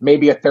fight.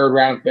 Maybe a third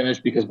round finish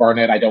because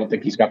Barnett, I don't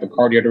think he's got the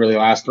cardio to really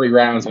last 3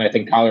 rounds. And I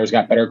think Collier's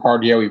got better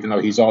cardio, even though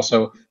he's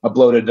also a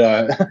bloated,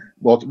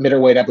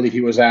 middleweight, I believe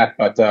he was at.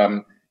 But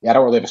I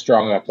don't really have a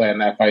strong play on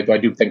that fight, though I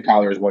do think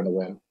Collier is going to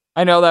win.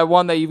 I know that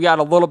one that you've got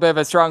a little bit of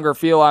a stronger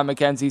feel on,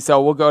 Mackenzie,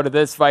 so we'll go to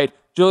this fight.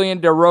 Julian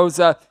De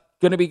Rosa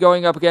going to be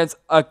going up against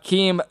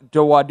Akeem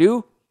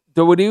Dawodu.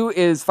 Dawodu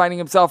is finding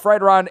himself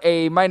right around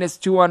a minus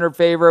 200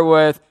 favorite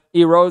with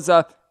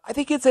Erosa. I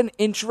think it's an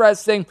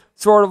interesting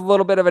sort of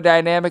little bit of a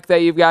dynamic that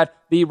you've got.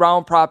 The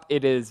round prop,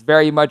 it is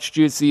very much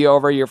juicy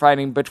over. You're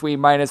finding between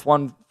minus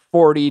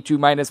 140 to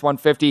minus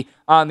 150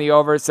 on the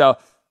over. So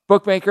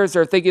bookmakers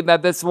are thinking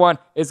that this one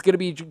is going to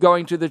be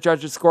going to the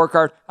judges'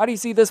 scorecard. How do you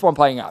see this one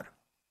playing out?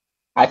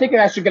 I think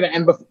it's actually going to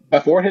end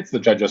before it hits the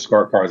judges'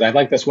 scorecards. I'd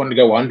like this one to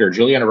go under.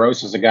 Julian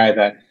Erosa is a guy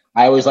that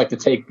I always like to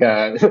take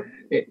the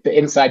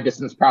inside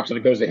distance props when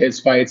it goes to his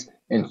fights.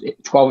 In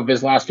 12 of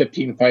his last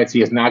 15 fights,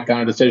 he has knocked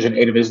down a decision.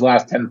 8 of his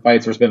last 10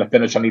 fights, there's been a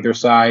finish on either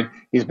side.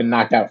 He's been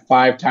knocked out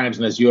 5 times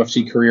in his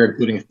UFC career,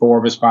 including 4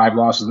 of his 5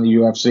 losses in the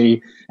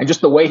UFC. And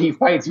just the way he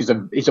fights, he's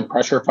a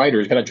pressure fighter.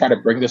 He's going to try to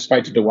bring this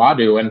fight to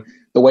Dawodu. And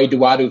the way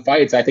Dawodu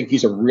fights, I think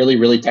he's a really,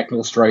 really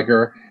technical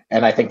striker.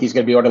 And I think he's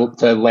going to be able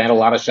to land a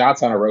lot of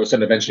shots on Erosa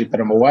and eventually put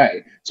him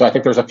away. So I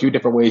think there's a few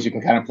different ways you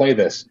can kind of play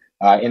this.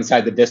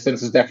 Inside the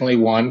distance is definitely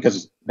one,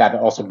 because that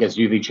also gives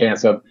you the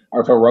chance of,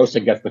 or if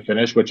Erosa gets the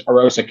finish, which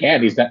Erosa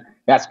can,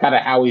 that's kind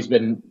of how he's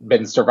been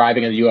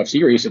surviving in the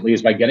UFC recently,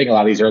 is by getting a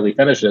lot of these early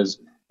finishes.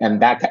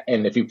 And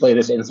if you play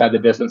this inside the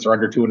distance or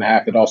under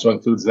 2.5, it also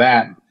includes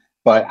that.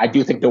 But I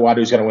do think Dawodu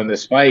is going to win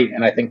this fight,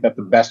 and I think that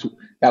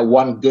that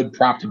one good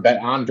prop to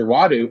bet on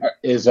Dawodu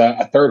is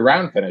a third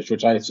round finish,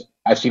 which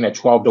I've seen at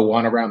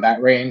 12-1 around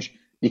that range.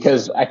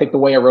 Because I think the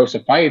way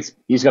Erosa fights,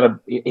 he's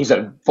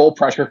a full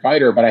pressure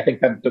fighter, but I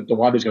think that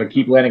Dawodu is going to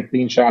keep landing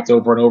clean shots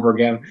over and over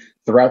again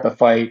throughout the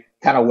fight,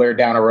 kind of wear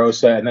down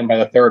Erosa, and then by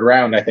the third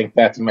round, I think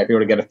that he might be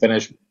able to get a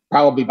finish,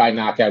 probably by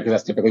knockout, because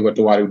that's typically what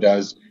Dawodu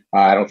does.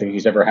 I don't think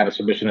he's ever had a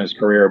submission in his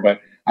career, but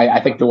I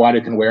think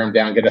Dawodu can wear him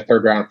down, get a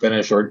third round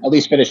finish, or at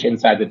least finish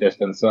inside the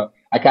distance. So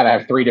I kind of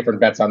have 3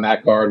 different bets on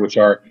that card, which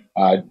are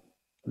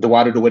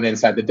Dawodu to win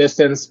inside the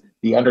distance,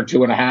 the under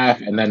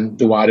 2.5, and then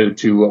Dawodu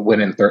to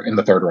win in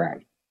the third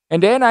round.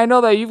 And Dan, I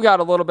know that you've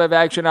got a little bit of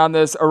action on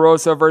this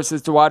Erosa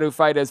versus Dawodu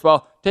fight as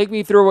well. Take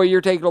me through what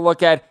you're taking a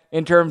look at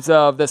in terms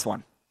of this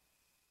one.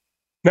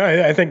 No,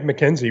 I think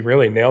Mackenzie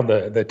really nailed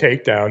the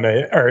takedown,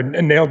 or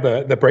nailed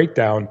the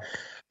breakdown.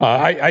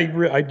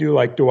 I do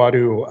like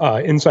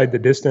Dawodu inside the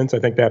distance. I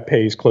think that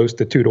pays close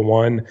to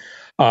 2-1.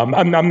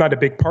 I'm not a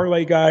big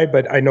parlay guy,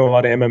 but I know a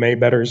lot of MMA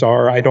bettors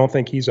are. I don't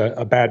think he's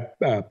a bad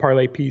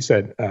parlay piece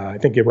at I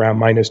think around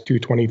minus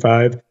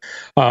 225.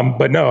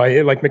 But no,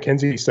 like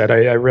Mackenzie said,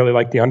 I really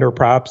like the under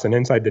props and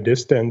inside the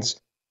distance.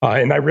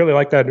 And I really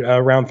like that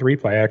round 3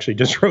 play. I actually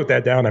just wrote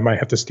that down. I might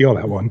have to steal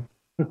that one.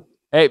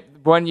 Hey,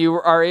 when you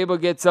are able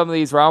to get some of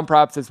these round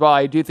props as well,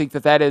 I do think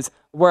that is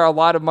where a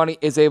lot of money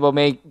is able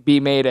to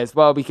be made as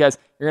well, because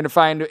you're going to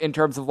find in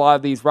terms of a lot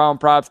of these round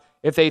props,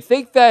 if they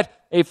think that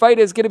a fight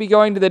is going to be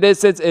going to the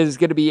distance, it is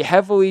going to be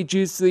heavily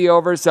juicy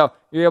over, so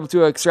you're able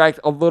to extract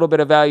a little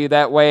bit of value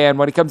that way. And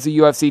when it comes to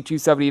UFC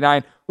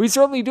 279, we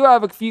certainly do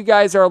have a few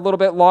guys that are a little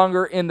bit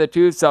longer in the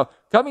tooth. So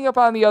coming up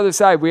on the other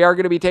side, we are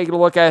going to be taking a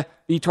look at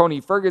the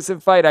Tony Ferguson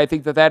fight. I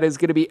think that is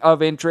going to be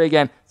of intrigue.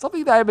 And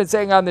something that I've been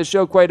saying on this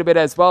show quite a bit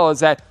as well is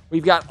that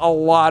we've got a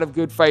lot of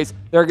good fights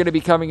that are going to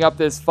be coming up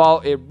this fall.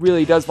 It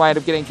really does wind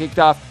up getting kicked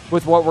off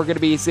with what we're going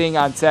to be seeing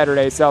on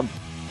Saturday. So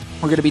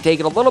we're going to be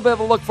taking a little bit of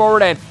a look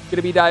forward and going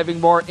to be diving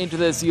more into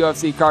this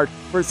UFC card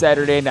for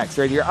Saturday next,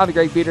 right here on the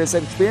Greg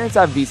Peterson Experience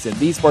on VSiN,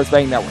 the Sports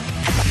Betting Network.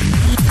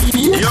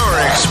 You're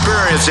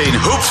experiencing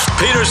Hoops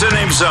Peterson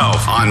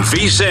himself on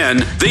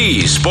VSiN,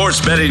 the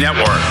Sports Betting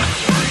Network.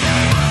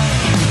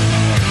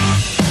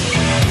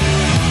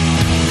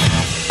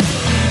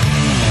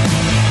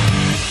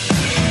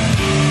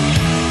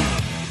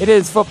 It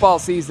is football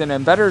season,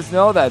 and bettors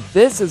know that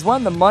this is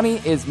when the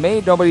money is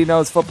made. Nobody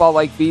knows football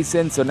like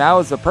VSiN, so now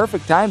is the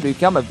perfect time to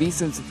become a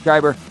VSiN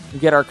subscriber and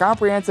get our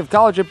comprehensive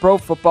college and pro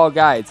football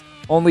guides.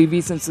 Only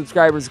VSiN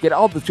subscribers get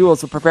all the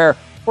tools to prepare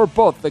for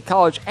both the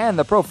college and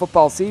the pro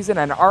football season,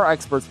 and our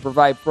experts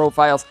provide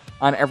profiles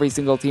on every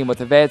single team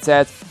with advanced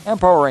stats and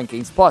power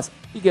rankings. Plus,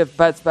 you get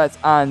bets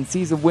on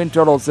season win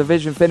totals,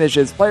 division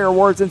finishes, player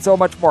awards, and so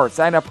much more.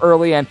 Sign up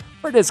early, and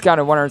for a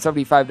discount of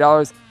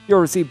 $175, you'll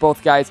receive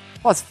both guides,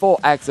 plus full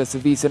access to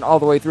VSiN all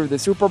the way through the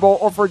Super Bowl,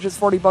 or for just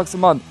 $40 a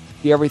month,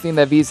 See everything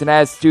that VSiN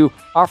has to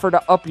offer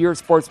to up your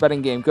sports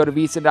betting game. Go to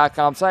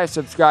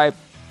VSiN.com/subscribe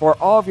for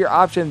all of your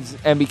options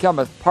and become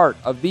a part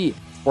of the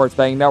Sports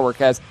Betting Network.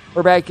 As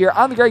we're back here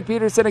on the Greg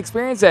Peterson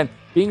Experience and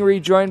being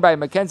rejoined by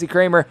Mackenzie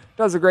Kramer,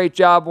 does a great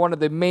job, one of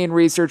the main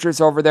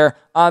researchers over there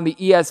on the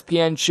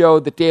ESPN show,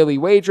 The Daily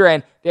Wager,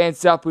 and Dan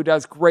Stupp, who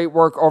does great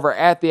work over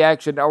at the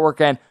Action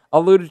Network and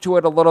alluded to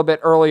it a little bit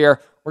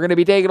earlier. We're going to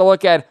be taking a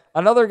look at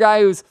another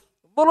guy who's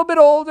a little bit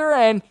older,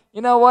 and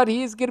you know what?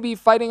 He's going to be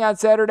fighting on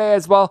Saturday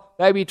as well.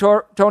 That'd be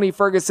Tony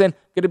Ferguson,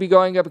 going to be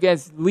going up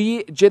against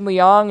Jin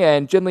Liang,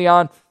 and Jin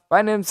Liang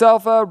finding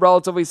himself a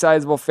relatively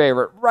sizable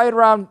favorite, right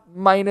around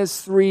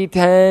minus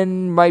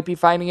 310, might be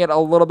finding it a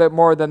little bit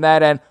more than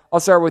that. And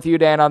I'll start with you,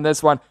 Dan, on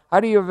this one. How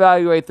do you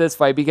evaluate this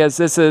fight? Because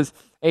this is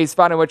a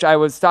spot in which I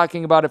was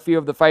talking about a few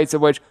of the fights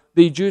in which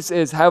the juice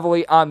is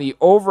heavily on the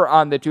over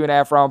on the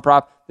 2.5 round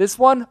prop. This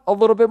one, a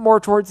little bit more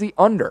towards the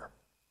under.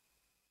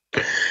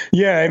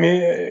 Yeah, I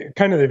mean,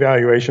 kind of the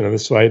evaluation of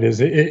this fight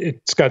is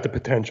it's got the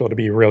potential to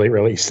be really,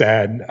 really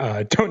sad.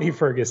 Tony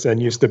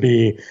Ferguson used to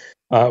be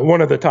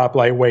one of the top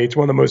lightweights,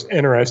 one of the most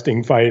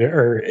interesting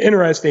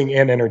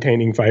and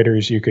entertaining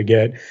fighters you could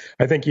get.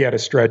 I think he had a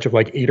stretch of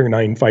like 8 or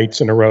 9 fights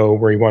in a row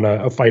where he won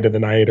a fight of the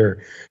night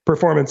or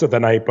performance of the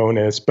night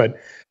bonus. But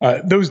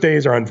those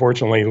days are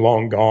unfortunately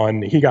long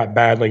gone. He got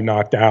badly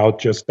knocked out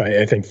just,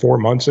 I think, 4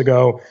 months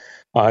ago.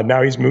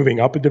 Now he's moving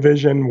up a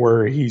division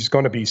where he's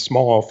going to be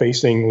small,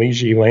 facing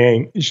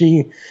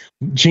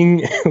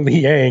Jing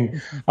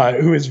Liang,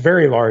 who is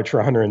very large for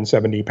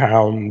 170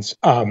 pounds.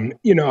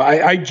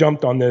 I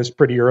jumped on this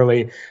pretty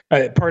early.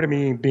 Part of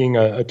me, being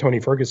a Tony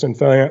Ferguson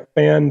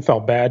fan,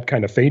 felt bad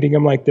kind of fading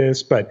him like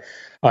this, but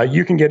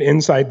you can get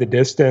inside the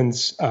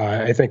distance.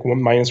 I think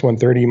minus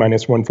 130,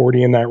 minus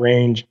 140 in that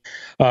range.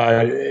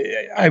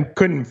 I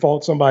couldn't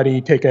fault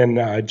somebody taking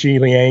Ji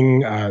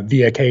Liang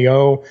via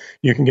KO.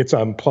 You can get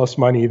some plus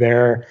money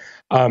there.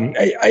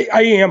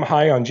 I am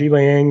high on Ji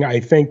Liang. I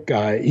think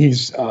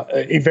he's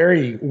a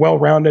very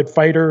well-rounded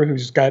fighter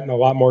who's gotten a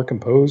lot more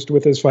composed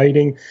with his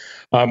fighting.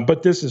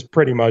 But this is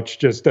pretty much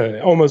just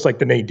almost like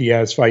the Nate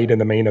Diaz fight in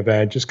the main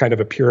event, just kind of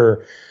a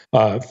pure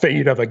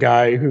fade of a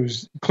guy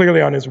who's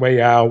clearly on his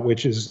way out,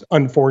 which is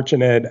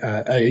unfortunate.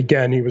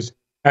 Again, he was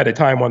at a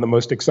time one of the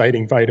most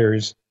exciting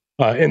fighters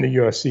in the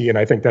UFC, and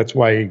I think that's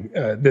why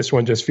this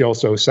one just feels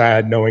so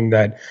sad, knowing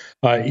that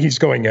he's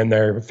going in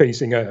there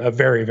facing a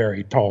very,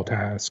 very tall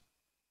task.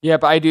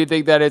 Yep, I do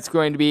think that it's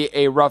going to be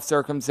a rough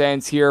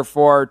circumstance here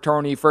for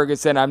Tony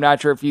Ferguson. I'm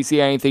not sure if you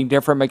see anything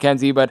different,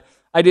 Mackenzie, but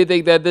I do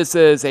think that this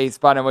is a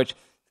spot in which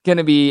it's going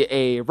to be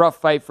a rough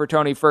fight for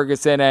Tony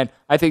Ferguson, and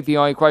I think the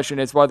only question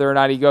is whether or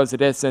not he goes the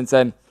distance,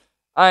 and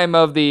I'm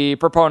of the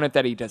proponent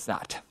that he does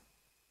not.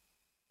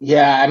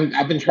 Yeah,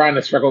 I've been trying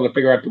to struggle to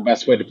figure out the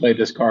best way to play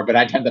this card, but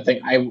I tend to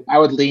think I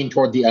would lean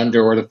toward the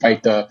under, or the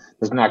fight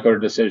does not go to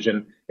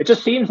decision. It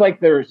just seems like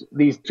there's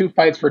these two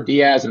fights for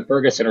Diaz and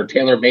Ferguson are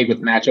tailor-made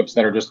with matchups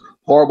that are just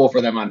horrible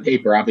for them on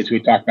paper. Obviously,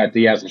 we talked about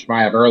Diaz and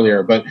Chimaev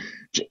earlier, but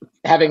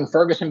having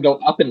Ferguson go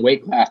up in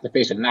weight class to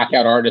face a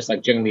knockout artist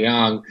like Jing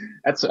Liang,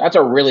 that's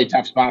a really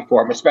tough spot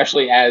for him,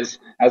 especially as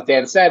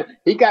Dan said,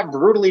 he got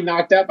brutally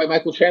knocked out by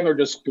Michael Chandler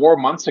just 4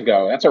 months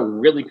ago. That's a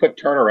really quick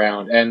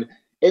turnaround. And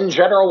in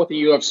general, with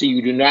the UFC,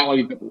 you do not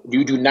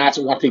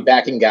want to be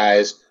backing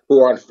guys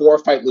who are on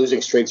 4-fight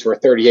losing streaks who are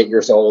 38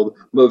 years old,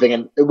 moving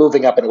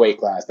up in weight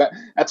class.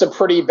 That's a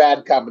pretty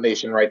bad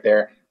combination right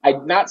there.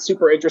 I'm not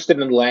super interested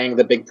in laying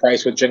the big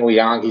price with Jing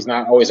Liang. He's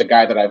not always a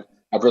guy that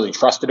I've really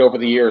trusted over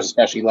the years,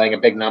 especially laying a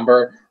big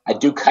number. I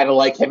do kind of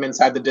like him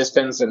inside the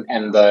distance and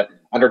the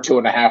under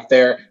 2.5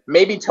 there.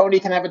 Maybe Tony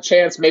can have a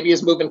chance. Maybe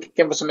his movement can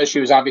give him some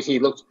issues. Obviously, he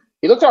looked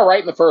all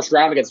right in the first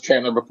round against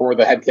Chandler before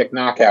the head kick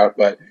knockout,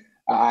 but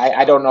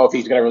I don't know if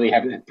he's going to really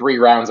have 3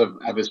 rounds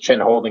of his chin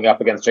holding up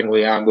against Jing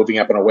Liang, moving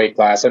up in a weight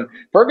class. And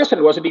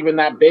Ferguson wasn't even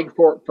that big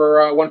for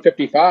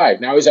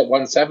 155. Now he's at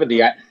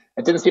 170. It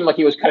didn't seem like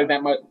he was cutting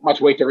that much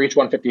weight to reach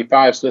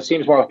 155. So this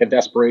seems more like a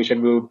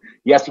desperation move.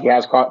 Yes, he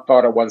has fought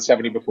at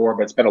 170 before,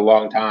 but it's been a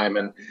long time.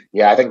 And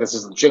yeah, I think this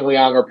is Jing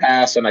Liang or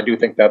pass. And I do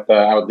think that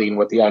I would lean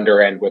with the under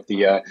and with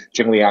the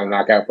Jing Liang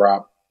knockout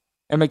prop.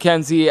 And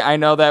Mackenzie, I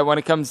know that when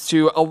it comes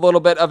to a little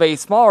bit of a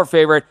smaller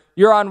favorite,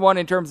 you're on one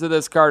in terms of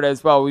this card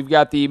as well. We've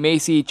got the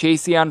Macy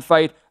Chiasson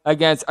fight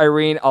against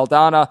Irene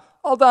Aldana.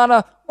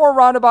 Aldana, more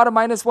around about a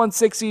minus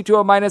 160 to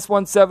a minus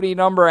 170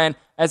 number. And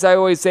as I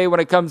always say, when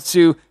it comes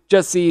to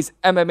just these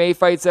MMA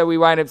fights that we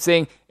wind up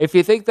seeing, if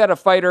you think that a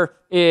fighter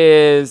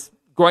is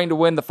going to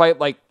win the fight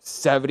like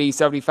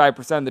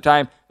 70-75% of the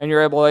time, and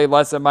you're able to lay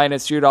less than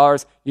minus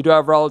 $2, you do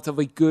have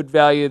relatively good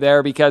value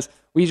there, because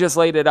we just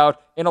laid it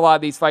out. In a lot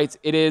of these fights,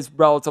 it is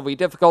relatively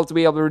difficult to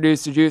be able to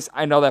reduce the juice.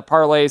 I know that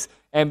parlays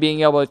and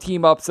being able to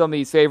team up some of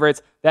these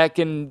favorites, that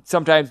can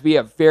sometimes be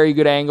a very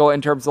good angle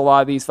in terms of a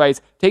lot of these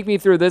fights. Take me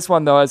through this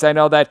one, though, as I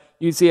know that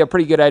you see a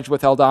pretty good edge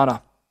with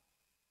Aldana.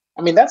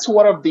 I mean, that's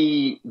one of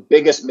the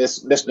biggest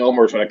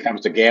misnomers when it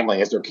comes to gambling,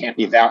 is there can't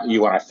be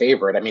value on a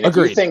favorite. I mean, if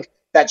you think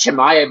that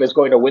Chimaev is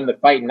going to win the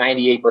fight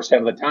 98%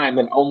 of the time,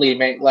 then only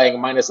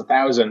laying minus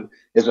 1,000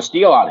 is a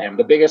steal on him.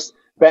 The biggest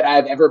bet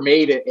I've ever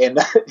made in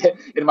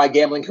in my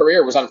gambling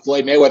career was on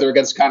Floyd Mayweather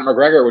against Conor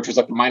McGregor, which was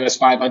like the minus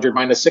 500,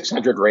 minus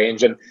 600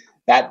 range. And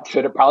that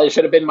probably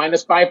should have been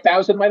minus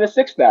 5,000, minus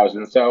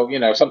 6,000.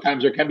 So,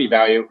 sometimes there can be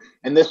value.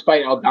 In this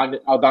fight,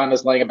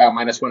 Aldana's laying about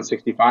minus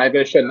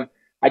 165-ish. And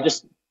I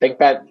just think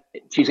that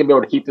she's going to be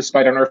able to keep this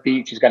fight on her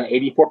feet. She's got an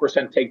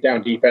 84%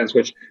 takedown defense,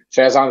 which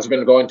Shazan's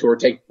been going to her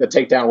the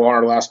takedown well in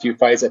her last few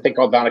fights. I think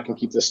Aldana can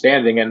keep this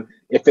standing. And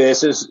if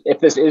this is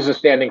a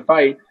standing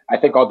fight, I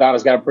think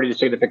Aldana's got a pretty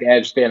significant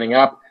edge standing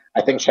up.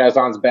 I think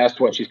Shazan's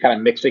best when she's kind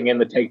of mixing in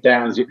the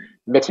takedowns,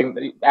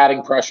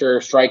 adding pressure,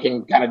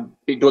 striking, kind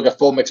of doing a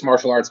full mixed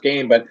martial arts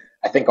game. But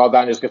I think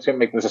Aldana is going to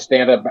make this a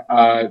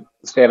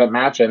stand-up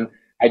match. And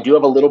I do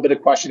have a little bit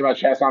of question about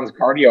Shazan's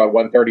cardio at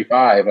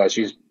 135.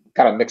 She's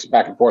kind of mixed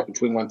back and forth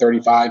between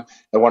 135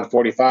 and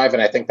 145.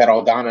 And I think that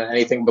Aldana,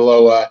 anything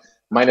below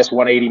minus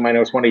 180,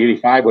 minus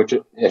 185,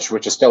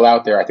 which is still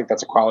out there, I think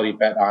that's a quality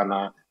bet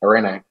on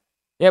Irene.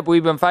 Yep,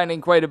 we've been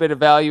finding quite a bit of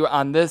value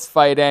on this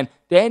fight. And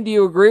Dan, do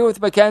you agree with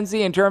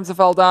Mackenzie in terms of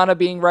Aldana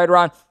being right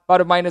around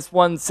about a minus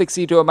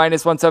 160 to a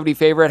minus 170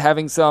 favorite,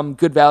 having some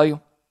good value?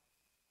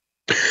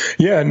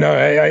 Yeah, no,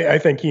 I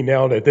think he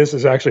nailed it. This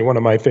is actually one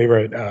of my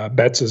favorite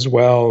bets as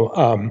well.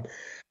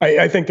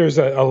 I think there's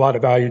a lot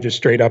of value just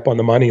straight up on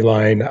the money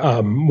line.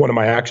 One of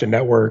my Action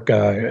Network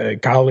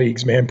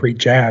colleagues, Manpreet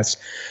Jas,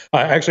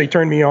 actually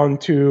turned me on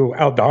to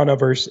Aldana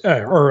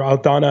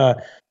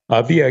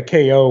via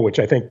KO, which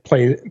I think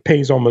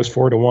pays almost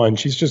 4-1.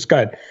 She's just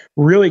got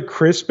really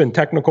crisp and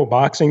technical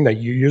boxing that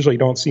you usually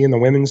don't see in the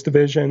women's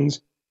divisions.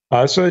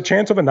 So the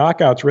chance of a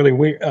knockout's really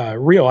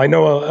real. I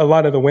know a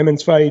lot of the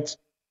women's fights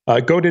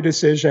go to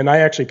decision. I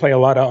actually play a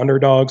lot of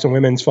underdogs in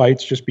women's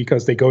fights just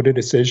because they go to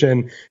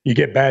decision. You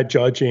get bad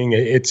judging.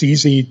 It's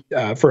easy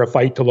for a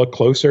fight to look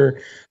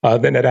closer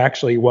than it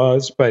actually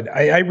was. But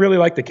I really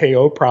like the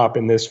KO prop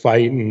in this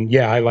fight. And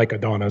yeah, I like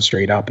Aldana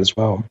straight up as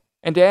well.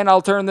 And Dan,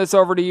 I'll turn this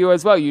over to you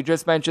as well. You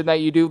just mentioned that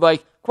you do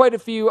like quite a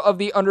few of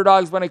the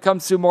underdogs when it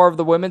comes to more of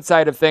the women's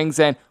side of things.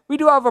 And we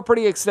do have a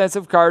pretty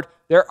extensive card.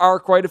 There are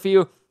quite a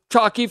few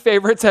chalky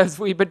favorites as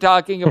we've been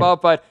talking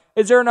about. But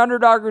is there an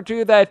underdog or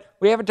two that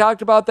we haven't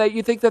talked about that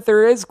you think that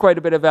there is quite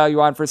a bit of value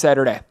on for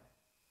Saturday?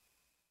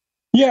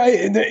 Yeah,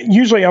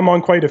 usually I'm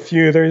on quite a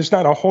few. There's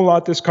not a whole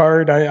lot this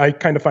card. I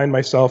kind of find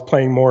myself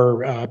playing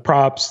more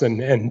props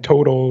and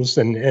totals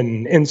and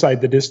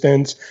inside the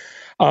distance.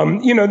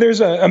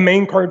 There's a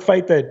main card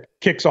fight that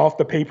kicks off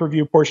the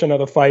pay-per-view portion of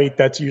the fight.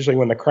 That's usually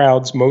when the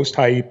crowd's most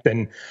hyped.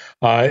 And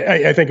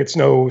I think it's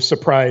no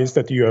surprise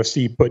that the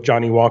UFC put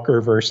Johnny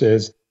Walker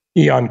versus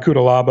Ion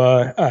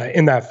Cutelaba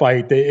in that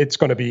fight. It's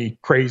going to be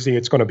crazy.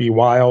 It's going to be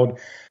wild.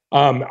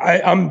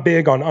 I'm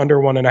big on under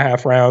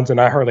 1.5 rounds,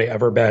 and I hardly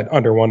ever bet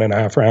under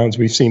 1.5 rounds.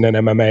 We've seen in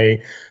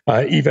MMA,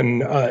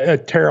 even a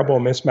terrible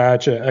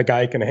mismatch, a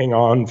guy can hang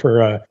on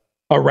for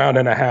a round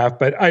and a half,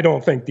 but I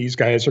don't think these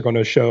guys are going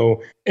to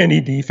show any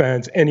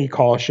defense, any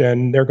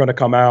caution. They're going to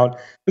come out,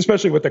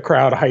 especially with the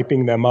crowd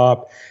hyping them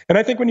up. And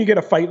I think when you get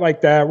a fight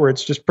like that, where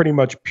it's just pretty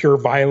much pure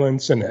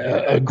violence and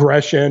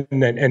aggression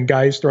and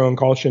guys throwing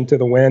caution to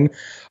the wind,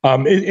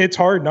 it's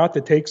hard not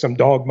to take some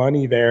dog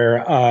money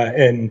there.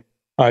 And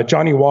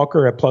Johnny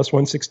Walker at plus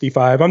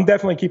 165, I'm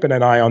definitely keeping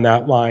an eye on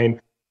that line.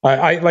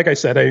 Like I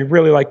said, I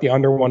really like the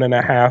under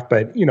 1.5,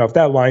 but if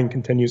that line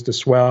continues to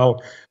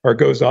swell or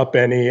goes up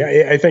any,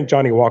 I think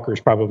Johnny Walker is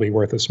probably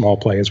worth a small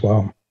play as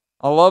well.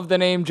 I love the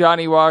name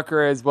Johnny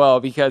Walker as well,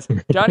 because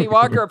Johnny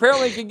Walker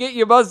apparently can get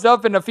you buzzed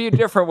up in a few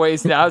different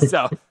ways now.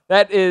 So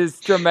that is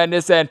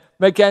tremendous. And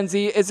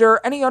Mackenzie, is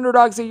there any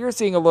underdogs that you're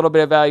seeing a little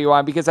bit of value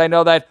on? Because I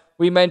know that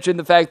we mentioned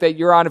the fact that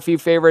you're on a few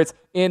favorites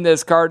in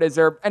this card. Is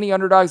there any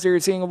underdogs that you're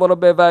seeing a little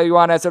bit of value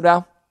on as of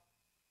now?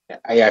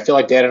 Yeah, I feel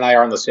like Dan and I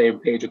are on the same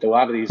page with a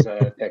lot of these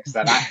picks.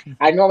 That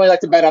I normally like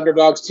to bet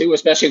underdogs too,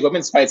 especially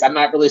women's fights. I'm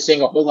not really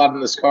seeing a whole lot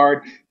on this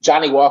card.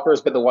 Johnny Walker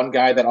has been the one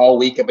guy that all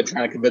week I've been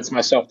trying to convince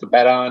myself to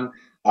bet on.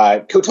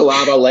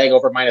 Cutelaba laying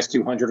over minus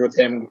 200 with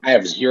him. I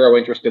have zero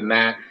interest in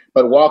that.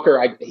 But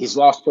Walker, he's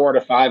lost 4 out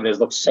of 5 and has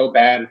looked so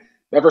bad.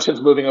 Ever since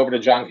moving over to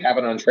John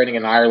Kavanagh and training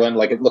in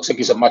Ireland, it looks like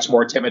he's a much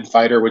more timid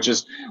fighter, which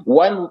is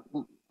one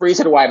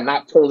reason why I'm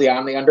not totally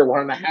on the under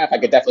 1.5. I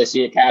could definitely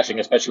see it cashing,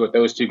 especially with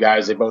those two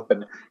guys. They've both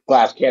been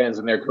glass cannons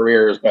in their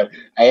careers, but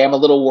I am a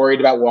little worried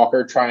about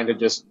Walker trying to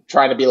be a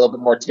little bit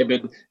more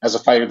timid as a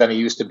fighter than he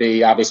used to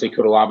be. Obviously,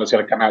 Cutelaba is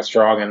going to come out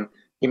strong, and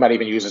he might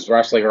even use his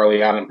wrestling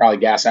early on and probably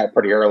gas out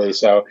pretty early.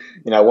 So,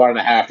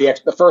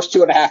 1.5. The first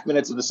 2.5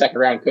 minutes of the second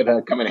round could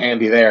come in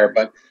handy there,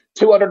 but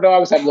two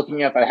underdogs I'm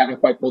looking at that I haven't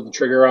quite pulled the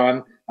trigger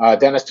on.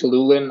 Dennis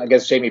Tululin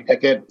against Jamie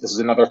Pickett. This is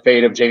another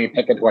fade of Jamie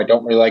Pickett, who I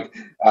don't really like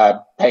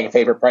paying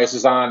favorite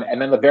prices on. And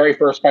then the very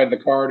first fight of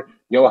the card,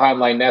 Johan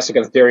Lainez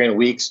against Darian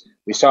Weeks.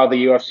 We saw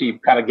the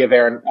UFC kind of give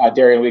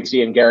Darian Weeks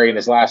Ian Gary in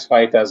his last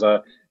fight as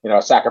a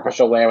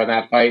sacrificial lamb in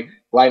that fight.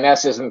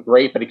 Lainez isn't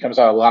great, but he comes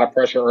out a lot of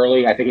pressure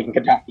early. I think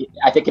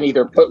he can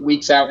either put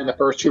Weeks out in the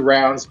first 2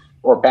 rounds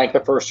or bank the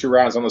first 2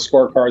 rounds on the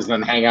scorecards and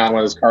then hang on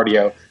when his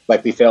cardio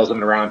likely fails him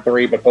in round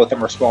 3. But both of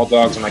them are small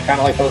dogs, and I kind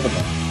of like both of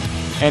them.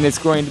 and it's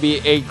going to be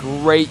a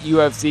great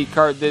UFC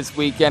card this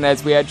weekend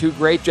as we had two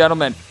great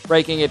gentlemen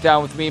breaking it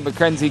down with me.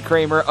 Mackenzie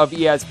Kramer of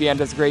ESPN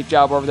does a great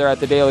job over there at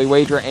the Daily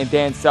Wager, and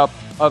Dan Stupp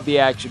of the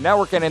Action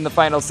Network. And in the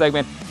final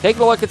segment,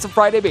 taking a look at some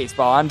Friday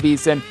baseball on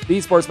VSiN,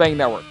 the Sports Betting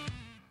Network.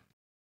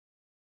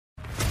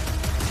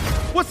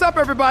 What's up,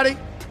 everybody?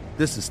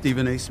 This is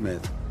Stephen A.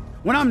 Smith.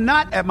 When I'm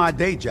not at my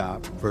day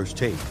job, First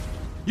Take,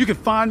 you can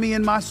find me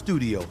in my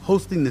studio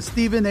hosting the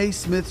Stephen A.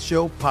 Smith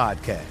Show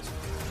podcast.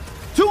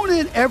 Tune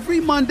in every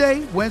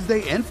Monday,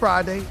 Wednesday, and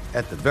Friday,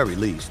 at the very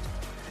least,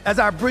 as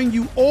I bring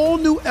you all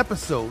new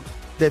episodes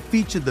that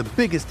feature the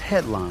biggest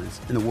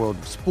headlines in the world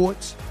of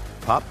sports,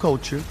 pop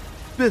culture,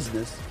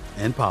 business,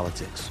 and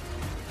politics.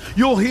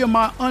 You'll hear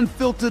my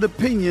unfiltered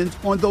opinions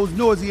on those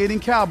nauseating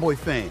Cowboy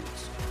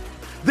fans,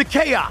 the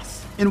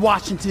chaos in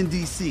Washington,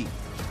 D.C.,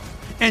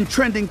 and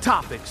trending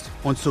topics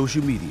on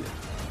social media,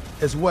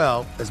 as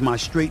well as my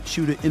straight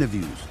shooter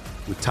interviews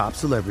with top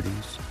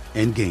celebrities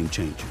and game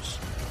changers.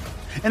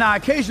 And I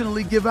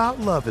occasionally give out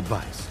love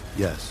advice.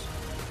 Yes,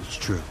 it's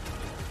true.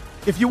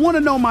 If you want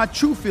to know my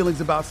true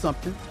feelings about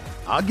something,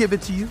 I'll give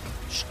it to you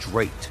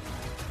straight.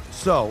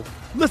 So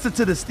listen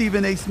to the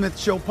Stephen A. Smith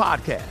Show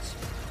podcast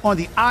on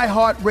the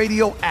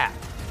iHeartRadio app,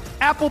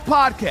 Apple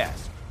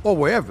Podcasts, or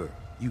wherever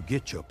you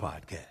get your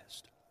podcast.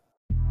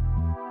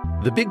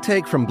 The Big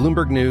Take from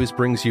Bloomberg News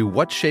brings you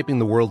what's shaping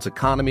the world's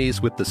economies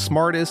with the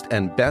smartest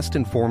and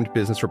best-informed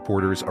business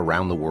reporters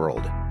around the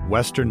world.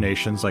 Western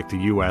nations like the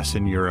U.S.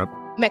 and Europe.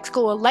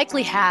 Mexico will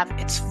likely have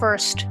its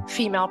first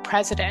female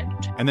president.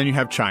 And then you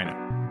have China.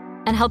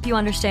 And help you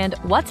understand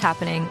what's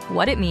happening,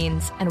 what it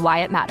means, and why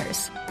it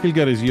matters. He'll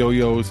get his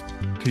yo-yos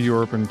to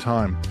Europe in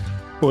time.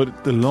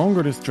 But the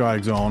longer this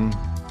drags on,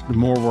 the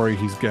more worried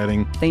he's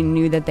getting. They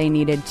knew that they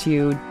needed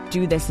to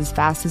do this as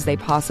fast as they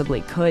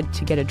possibly could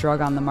to get a drug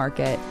on the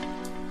market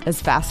as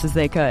fast as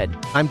they could.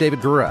 I'm David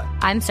Gura.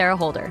 I'm Sarah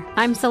Holder.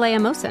 I'm Saleha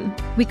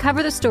Mohsen. We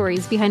cover the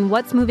stories behind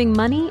what's moving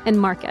money and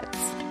markets.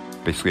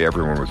 Basically,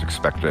 everyone was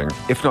expecting,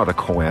 if not a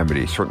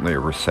calamity, certainly a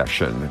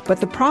recession. But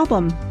the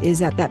problem is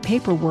that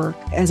paperwork,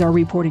 as our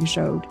reporting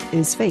showed,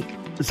 is fake.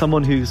 As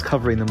someone who's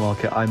covering the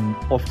market, I'm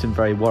often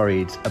very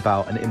worried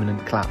about an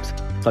imminent collapse.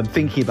 So I'm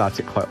thinking about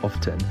it quite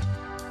often.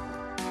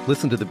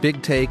 Listen to The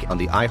Big Take on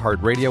the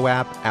iHeartRadio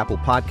app, Apple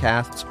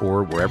Podcasts,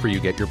 or wherever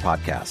you get your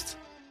podcasts.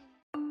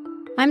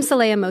 I'm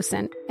Saleha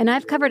Mohsen, and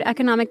I've covered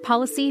economic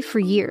policy for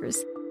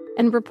years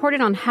and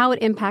reported on how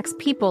it impacts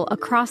people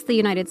across the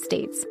United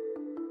States.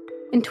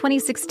 In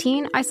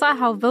 2016, I saw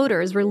how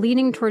voters were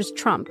leaning towards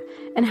Trump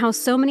and how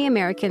so many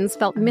Americans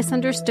felt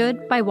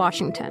misunderstood by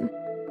Washington.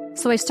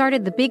 So I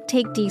started The Big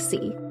Take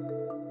DC.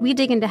 We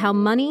dig into how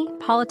money,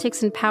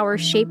 politics, and power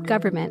shape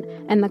government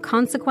and the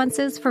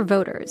consequences for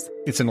voters.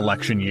 It's an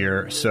election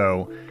year,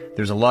 so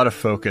there's a lot of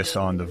focus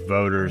on the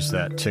voters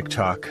that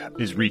TikTok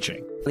is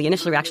reaching. The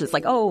initial reaction is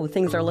like, oh,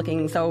 things are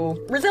looking so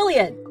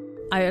resilient.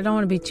 I don't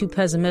want to be too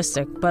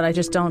pessimistic, but I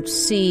just don't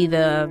see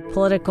the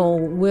political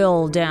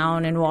will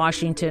down in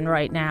Washington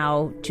right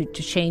now to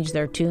change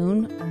their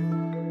tune.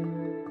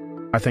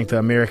 I think the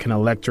American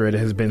electorate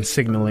has been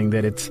signaling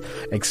that it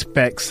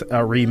expects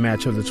a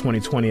rematch of the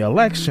 2020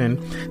 election.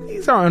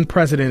 These are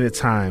unprecedented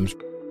times.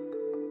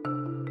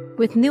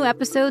 With new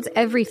episodes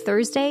every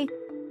Thursday,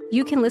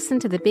 you can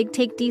listen to The Big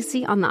Take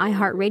DC on the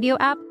iHeartRadio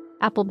app,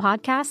 Apple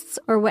Podcasts,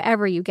 or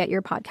wherever you get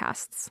your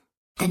podcasts.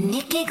 The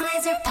Nikki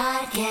Glaser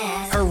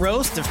Podcast. Her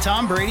roast of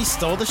Tom Brady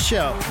stole the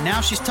show.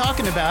 Now she's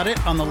talking about it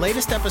on the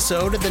latest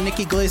episode of the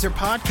Nikki Glaser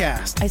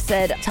Podcast. I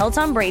said, tell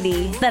Tom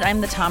Brady that I'm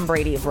the Tom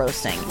Brady of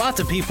roasting. Lots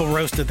of people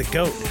roasted the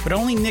GOAT, but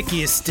only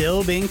Nikki is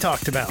still being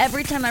talked about.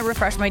 Every time I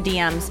refresh my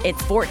DMs,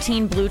 it's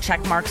 14 blue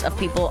check marks of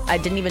people I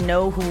didn't even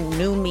know who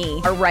knew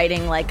me are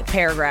writing like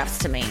paragraphs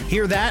to me.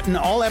 Hear that in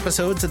all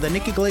episodes of the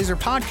Nikki Glaser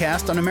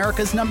Podcast on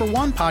America's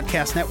 #1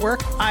 podcast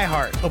network,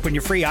 iHeart. Open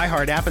your free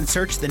iHeart app and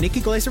search the Nikki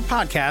Glaser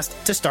Podcast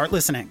to start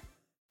listening.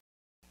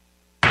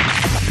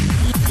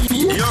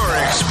 You're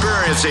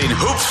experiencing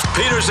Hoops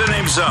Peterson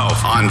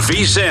himself on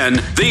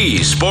VSiN,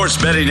 the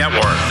Sports Betting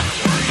Network.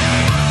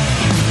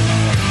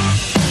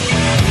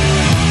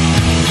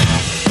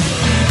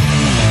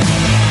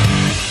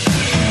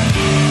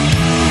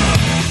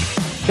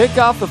 Kick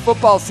off the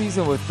football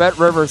season with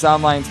BetRivers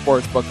Online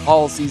Sportsbook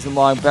all season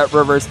long.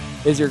 BetRivers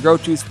is your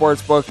go-to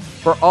sportsbook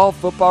for all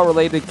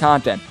football-related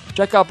content.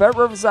 Check out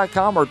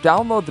BetRivers.com or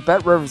download the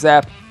BetRivers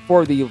app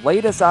for the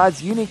latest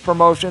odds, unique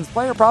promotions,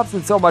 player props,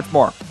 and so much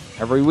more.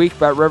 Every week,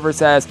 BetRivers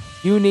has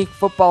unique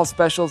football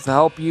specials to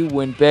help you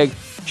win big.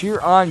 Cheer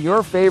on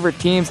your favorite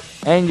teams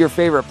and your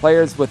favorite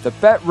players with the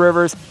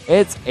BetRivers.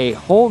 It's a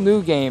whole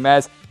new game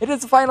as it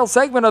is the final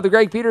segment of the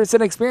Greg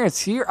Peterson Experience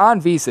here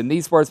on VSiN,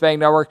 the Sports Betting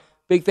Network.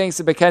 Big thanks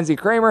to Mackenzie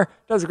Kramer.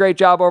 Does a great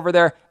job over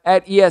there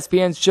at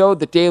ESPN's show,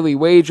 The Daily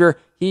Wager.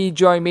 He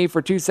joined me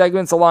for 2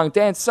 segments along with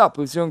Dan Stupp,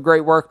 who's doing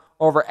great work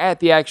over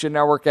at the Action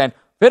Network. And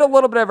we hit a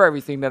little bit of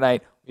everything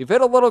tonight. We've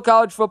hit a little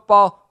college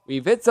football.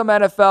 We've hit some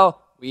NFL.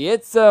 We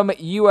hit some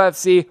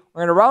UFC.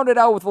 We're going to round it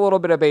out with a little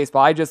bit of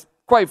baseball. I just,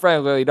 quite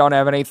frankly, don't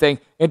have anything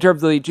in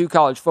terms of the 2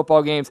 college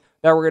football games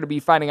that we're going to be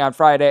finding on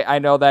Friday. I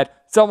know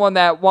that someone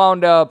that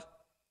wound up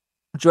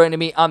joining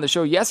me on the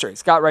show yesterday.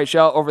 Scott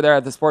Reichel over there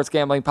at the Sports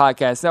Gambling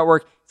Podcast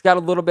Network. He's got a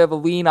little bit of a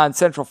lean on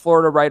Central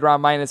Florida, right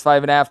around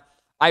 -5.5.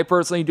 I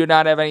personally do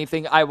not have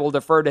anything. I will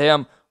defer to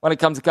him when it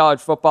comes to college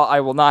football.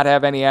 I will not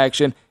have any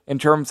action in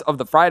terms of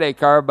the Friday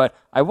card, but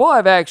I will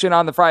have action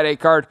on the Friday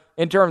card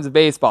in terms of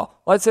baseball.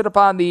 Let's hit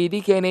upon the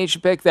DK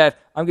Nation pick that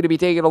I'm going to be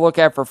taking a look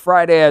at for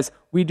Friday as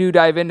we do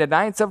dive into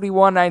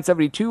 971,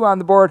 972 on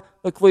the board.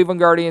 The Cleveland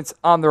Guardians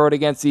on the road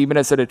against the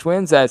Minnesota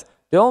Twins as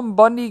Dylan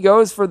Bundy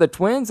goes for the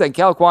Twins and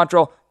Cal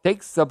Quantrill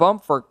takes the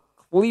bump for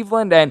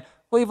Cleveland. And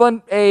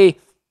Cleveland, a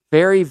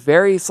very,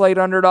 very slight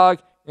underdog.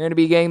 You're going to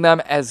be getting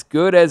them as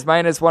good as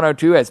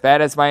 -102, as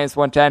bad as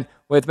 -110.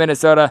 With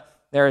Minnesota,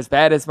 they're as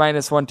bad as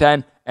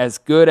 -110, as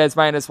good as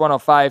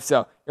 -105.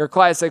 So your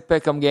classic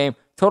pick'em game.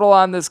 Total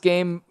on this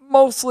game,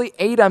 mostly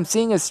 8. I'm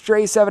seeing a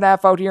stray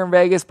 7.5 out here in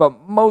Vegas,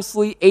 but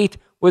mostly 8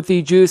 with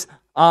the juice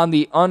on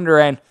the under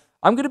end.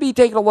 I'm going to be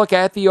taking a look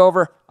at the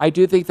over. I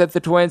do think that the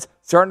Twins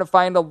starting to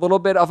find a little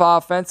bit of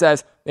offense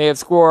as they have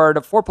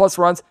scored 4+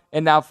 runs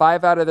in now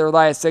 5 out of their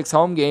last 6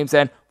 home games.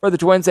 And for the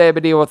Twins, they have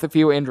been dealing with a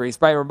few injuries.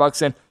 Byron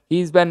Buxton,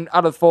 he's been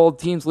out of the fold.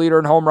 Team's leader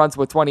in home runs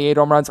with 28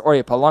 home runs.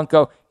 Oriol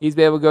Polanco, he's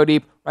been able to go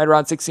deep right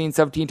around 16,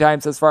 17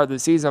 times as far as the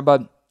season.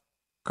 But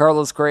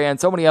Carlos Correa and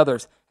so many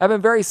others have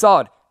been very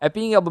solid at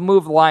being able to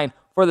move the line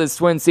for this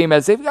Twins team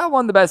as they've got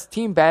one of the best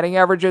team batting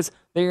averages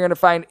that you're going to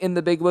find in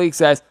the big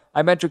leagues. As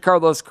I mentioned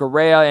Carlos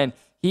Correa, and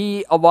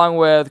he, along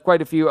with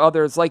quite a few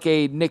others like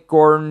a Nick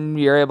Gordon,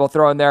 you're able to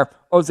throw in there,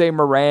 Jose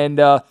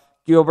Miranda,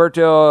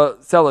 Gilberto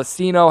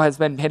Celestino has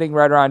been hitting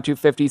right around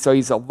 250, so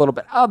he's a little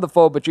bit out of the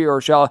fold, but Gio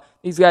Urshela,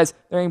 these guys,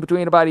 they're in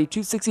between about a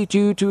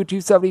 262 to a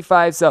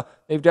 275, so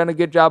they've done a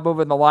good job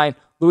moving the line.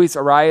 Luis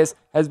Arias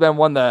has been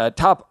one of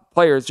the top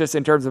players just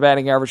in terms of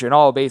batting average in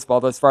all of baseball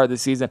thus far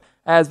this season.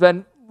 Has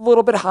been a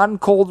little bit hot and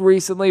cold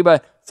recently,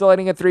 but still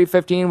hitting at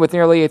 315 with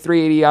nearly a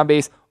 380 on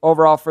base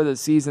overall for the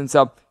season.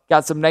 So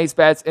got some nice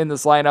bats in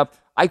this lineup.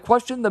 I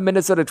question the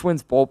Minnesota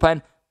Twins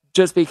bullpen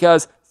just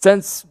because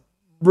since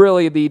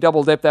really the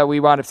double dip that we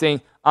wound up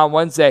seeing on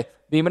Wednesday,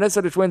 the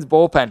Minnesota Twins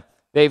bullpen,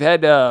 they've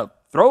had to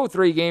throw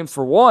 3 games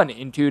for 1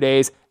 in 2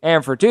 days,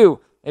 and for 2,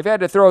 they've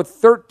had to throw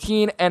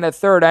 13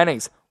 1/3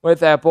 innings with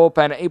that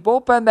bullpen. A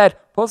bullpen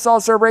that post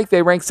All-Star break,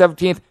 they rank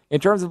 17th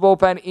in terms of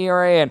bullpen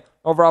ERA, and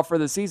overall for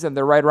the season,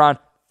 they're right around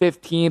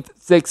 15th,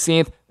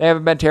 16th. They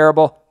haven't been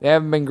terrible. They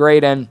haven't been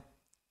great, and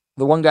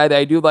the one guy that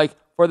I do like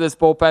for this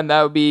bullpen,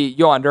 that would be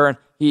Yohan Duran.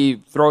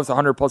 He throws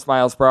 100+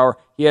 miles per hour.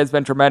 He has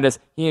been tremendous.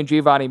 He and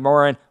Giovanni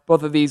Morin,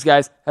 both of these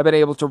guys have been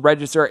able to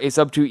register a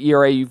sub-2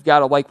 ERA. You've got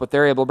to like what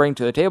they're able to bring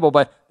to the table,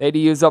 but they had to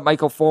use up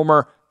Michael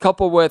Fulmer,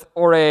 coupled with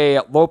Jorge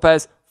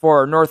Lopez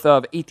for north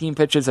of 18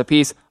 pitches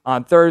apiece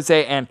on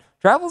Thursday, and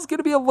travel is going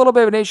to be a little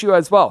bit of an issue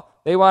as well.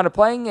 They wound up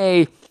playing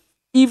a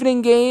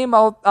evening game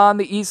out on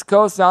the East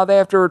Coast. Now they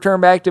have to return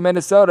back to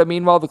Minnesota.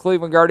 Meanwhile, the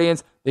Cleveland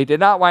Guardians, they did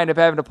not wind up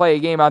having to play a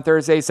game on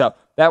Thursday, so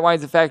that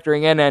winds up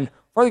factoring in. And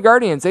for the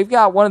Guardians, they've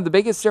got one of the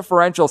biggest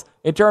differentials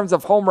in terms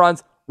of home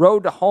runs,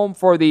 road to home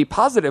for the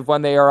positive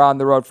when they are on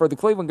the road. For the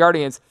Cleveland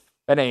Guardians,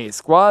 been a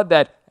squad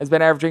that has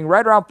been averaging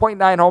right around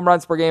 0.9 home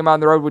runs per game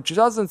on the road, which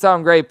doesn't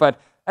sound great, but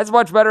that's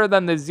much better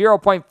than the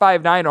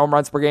 0.59 home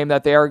runs per game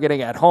that they are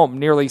getting at home.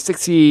 Nearly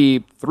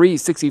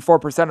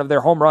 64% of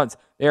their home runs,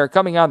 they are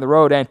coming on the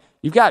road, and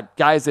you've got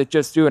guys that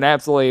just do an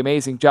absolutely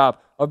amazing job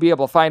of being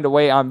able to find a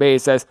way on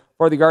base. As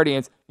for the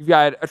Guardians, you've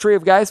got a trio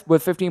of guys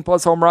with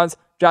 15+ home runs,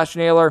 Josh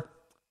Naylor,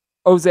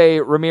 Jose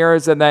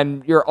Ramirez, and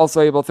then you're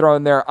also able to throw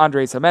in there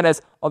Andres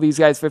Jimenez. All these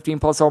guys,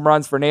 15+ home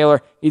runs for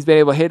Naylor. He's been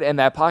able to hit in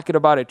that pocket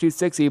about a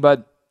 260,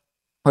 but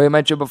like I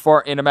mentioned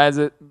before, in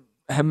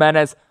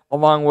Jimenez,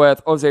 along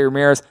with Jose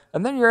Ramirez,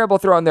 and then you're able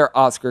to throw in there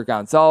Oscar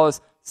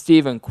Gonzalez,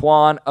 Steven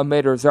Kwan,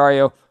 Amed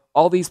Rosario.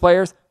 All these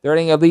players, they're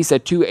hitting at least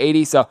at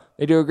 280, so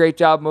they do a great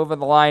job moving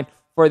the line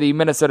for the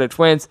Minnesota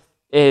Twins.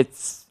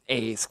 It's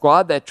a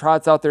squad that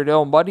trots out their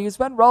Dylan Bundy, who's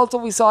been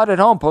relatively solid at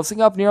home,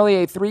 posting up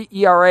nearly a 3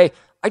 ERA.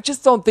 I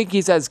just don't think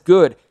he's as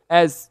good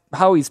as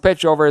how he's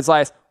pitched over his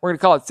last, we're going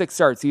to call it 6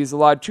 starts. He's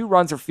allowed 2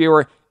 runs or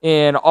fewer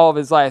in all of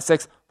his last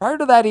 6. Prior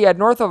to that, he had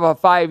north of a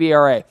 5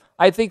 ERA.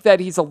 I think that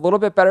he's a little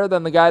bit better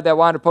than the guy that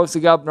wound up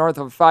posting up north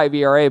of a 5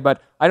 ERA,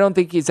 but I don't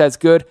think he's as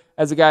good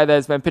as the guy that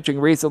has been pitching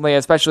recently,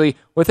 especially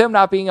with him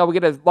not being able to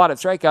get a lot of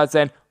strikeouts.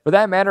 And for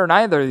that matter,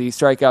 neither of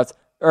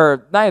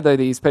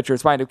these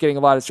pitchers wind up getting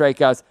a lot of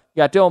strikeouts.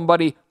 You got Dylan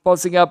Bundy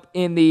posting up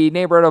in the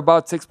neighborhood of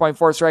about 6.4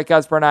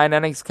 strikeouts per 9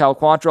 innings. Cal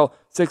Quantrill,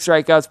 6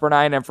 strikeouts per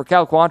 9. And for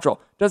Cal Quantrill,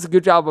 does a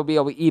good job of being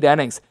able to eat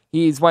innings.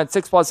 He's went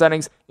 6+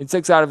 innings in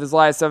 6 out of his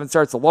last 7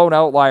 starts, a lone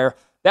outlier.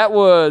 That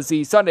was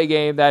the Sunday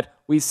game that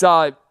we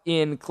saw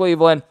in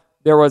Cleveland.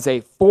 There was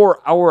a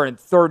 4-hour and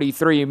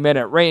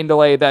 33-minute rain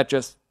delay that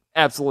just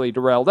absolutely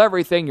derailed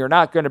everything. You're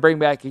not going to bring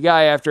back a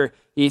guy after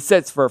he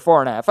sits for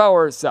 4.5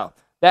 hours. So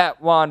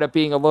that wound up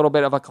being a little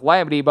bit of a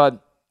calamity,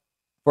 but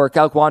for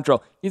Cal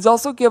Quantrill, he's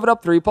also given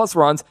up 3+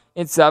 runs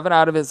in 7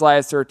 out of his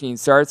last 13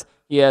 starts.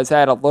 He has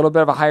had a little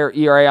bit of a higher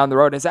ERA on the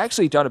road, has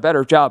actually done a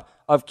better job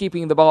of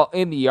keeping the ball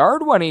in the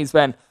yard when he's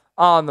been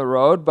on the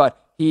road,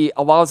 but He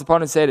allows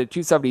opponents to hit at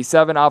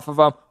 277 off of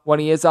him when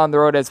he is on the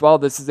road as well.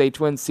 This is a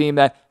Twins team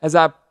that has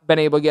not been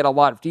able to get a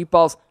lot of deep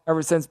balls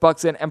ever since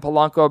Buxton and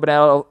Polanco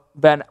have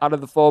been out of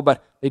the fold,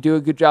 but they do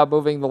a good job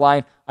moving the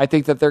line. I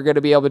think that they're going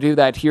to be able to do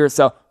that here.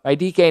 So my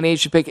DK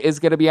Nation pick is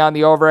going to be on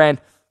the over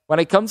end. When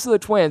it comes to the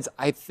Twins,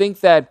 I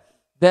think that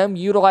them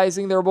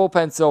utilizing their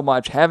bullpen so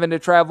much, having to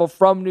travel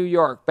from New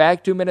York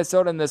back to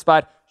Minnesota in this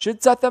spot,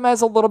 should set them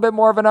as a little bit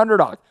more of an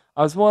underdog.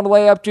 I was willing to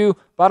lay up to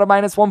about a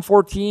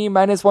 -114,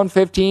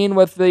 -115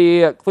 with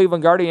the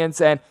Cleveland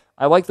Guardians, and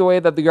I like the way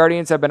that the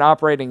Guardians have been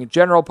operating in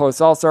general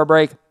post All-Star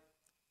break.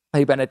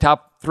 They've been a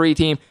top 3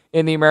 team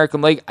in the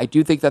American League. I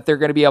do think that they're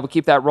going to be able to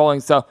keep that rolling.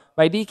 So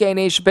my DK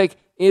Nation pick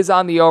is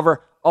on the over.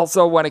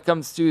 Also, when it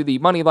comes to the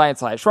money line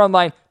 / run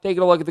line,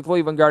 taking a look at the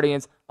Cleveland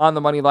Guardians on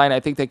the money line,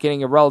 I think that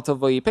getting a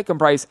relatively pick-em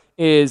price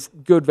is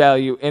good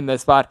value in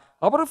this spot.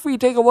 How about if we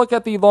take a look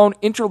at the lone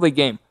interleague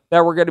game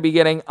that we're going to be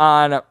getting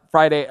on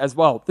Friday as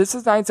well? This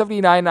is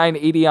 979,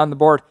 980 on the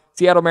board.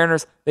 Seattle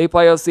Mariners, they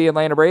play OC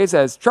Atlanta Braves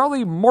as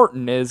Charlie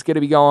Morton is going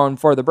to be going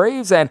for the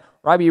Braves and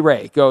Robbie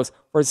Ray goes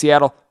for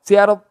Seattle.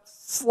 Seattle,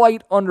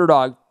 slight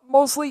underdog,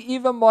 mostly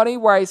even money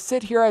where I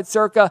sit here at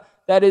circa.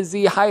 That is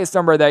the highest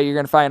number that you're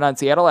going to find on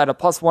Seattle at a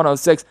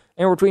 +106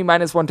 and between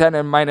 -110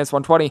 and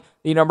 -120.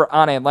 The number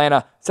on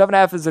Atlanta.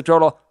 7.5 is the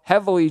total,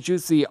 heavily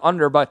juicy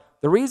under, but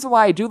the reason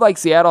why I do like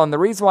Seattle and the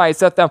reason why I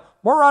set them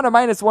more on a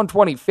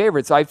 -120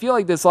 favorite, so I feel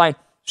like this line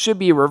should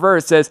be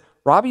reversed, is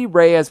Robbie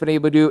Ray has been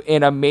able to do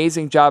an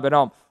amazing job at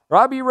home.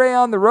 Robbie Ray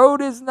on the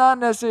road is not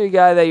necessarily a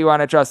guy that you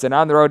want to trust in.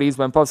 On the road, he's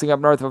been posting up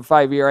north of a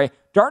 5 ERA,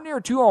 darn near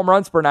 2 home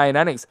runs per 9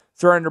 innings,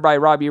 surrendered by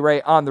Robbie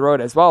Ray on the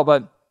road as well,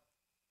 but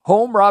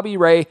home Robbie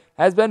Ray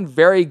has been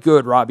very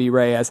good, Robbie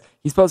Ray, as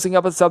he's posting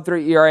up a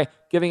sub-3 ERA,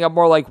 giving up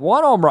more like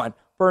 1 home run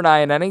per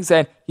 9 innings,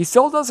 and he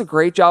still does a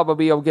great job of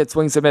being able to get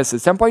swings and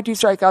misses. 10.2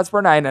 strikeouts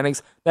per 9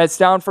 innings. That's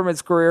down from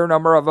his career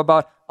number of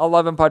about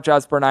 11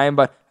 punch-outs per 9,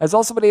 but has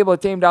also been able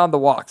to tame down the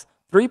walks.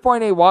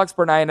 3.8 walks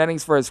per 9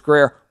 innings for his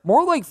career,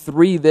 more like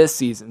 3 this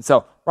season.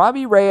 So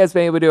Robbie Ray has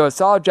been able to do a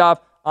solid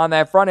job on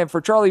that front, and for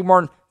Charlie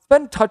Morton, it's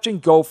been touch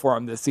and go for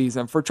him this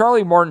season. For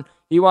Charlie Morton,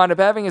 he wound up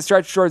having a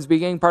stretch towards the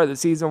beginning part of the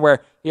season where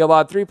he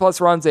allowed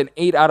 3+ runs in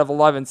 8 out of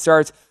 11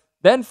 starts.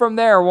 Then from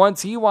there,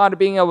 once he wound up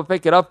being able to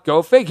pick it up,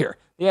 go figure,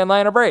 the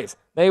Atlanta Braves,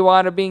 they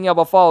wound up being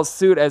able to follow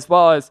suit, as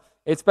well as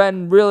it's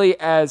been really,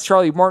 as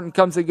Charlie Morton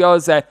comes and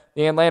goes, that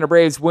the Atlanta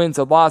Braves wins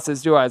and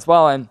losses do as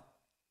well. And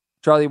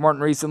Charlie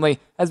Morton recently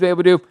has been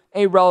able to do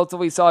a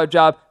relatively solid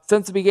job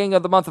since the beginning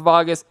of the month of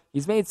August.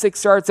 He's made 6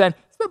 starts and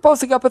he's been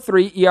posting up a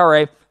 3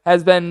 ERA.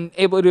 Has been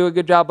able to do a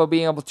good job of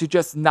being able to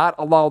just not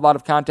allow a lot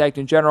of contact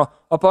in general.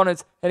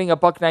 Opponents hitting a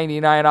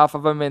 $199 off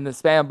of him in the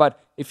span. But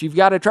if you've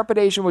got a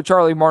trepidation with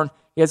Charlie Morton,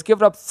 he has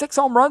given up 6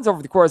 home runs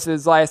over the course of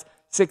his last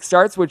 6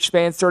 starts, which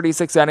spans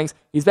 36 innings.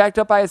 He's backed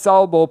up by a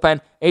solid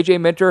bullpen. AJ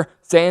Minter,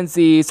 sans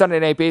the Sunday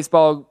Night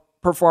Baseball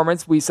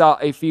performance we saw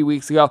a few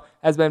weeks ago,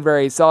 has been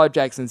very solid.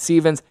 Jackson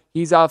Stevens,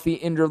 he's off the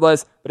injured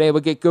list, been able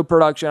to get good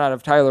production out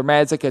of Tyler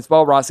Madzik as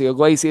well. Rossi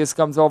Iglesias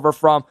comes over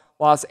from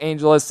Los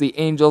Angeles, the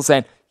Angels,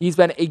 and he's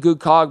been a good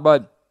cog,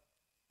 but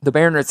the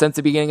Mariners, since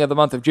the beginning of the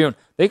month of June,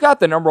 they got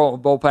the number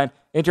 1 bullpen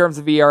in terms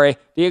of ERA.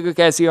 Diego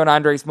Castillo and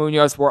Andres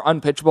Munoz were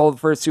unpitchable the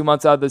first 2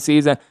 months of the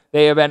season.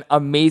 They have been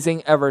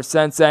amazing ever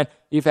since then.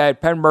 You've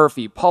had Penn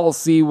Murphy, Paul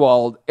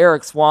Sewald,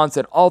 Eric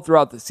Swanson all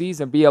throughout the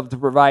season be able to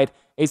provide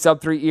a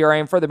sub-3 ERA.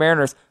 And for the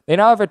Mariners, they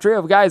now have a trio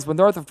of guys with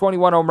north of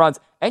 21 home runs.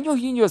 And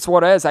Eugenio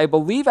Suarez, I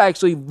believe,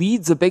 actually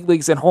leads the big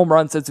leagues in home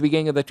runs since the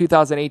beginning of the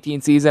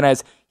 2018 season,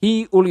 as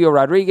he, Julio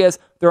Rodriguez,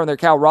 throwing their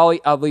Cal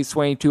Raleigh, at least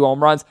 22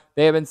 home runs.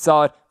 They have been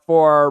solid.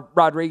 For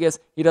Rodriguez,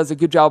 he does a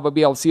good job of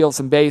being able to steal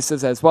some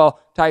bases as well.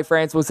 Ty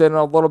France was in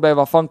a little bit of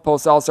a funk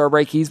post All-Star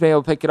break. He's been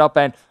able to pick it up,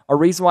 and a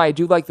reason why I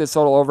do like this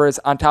total over is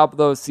on top of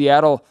those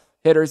Seattle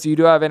hitters, you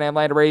do have an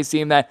Atlanta Braves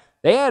team that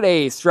they had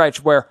a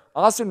stretch where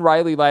Austin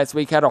Riley last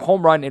week had a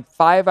home run in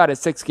 5 out of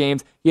 6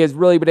 games. He has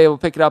really been able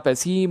to pick it up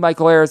as he,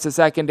 Michael Harris II,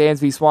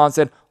 Dansby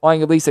Swanson,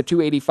 allowing at least a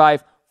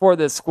 285 for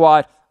this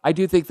squad. I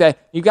do think that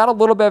you got a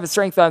little bit of a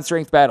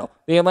strength-on-strength battle.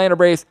 The Atlanta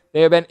Braves, they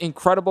have been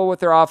incredible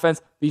with their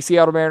offense. The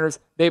Seattle Mariners,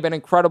 they've been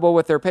incredible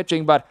with their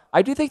pitching, but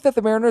I do think that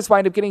the Mariners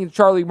wind up getting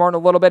Charlie Morton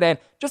a little bit, and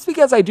just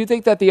because I do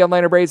think that the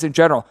Atlanta Braves in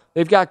general,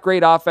 they've got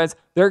great offense,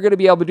 they're going to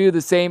be able to do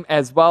the same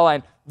as well.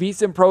 And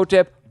VSiN pro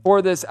tip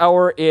for this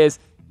hour is,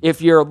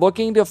 if you're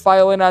looking to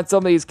file in on some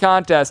of these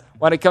contests,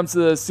 when it comes to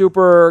the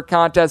super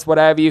contest, what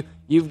have you,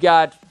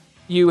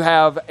 you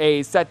have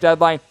a set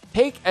deadline.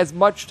 Take as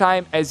much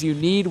time as you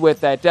need with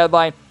that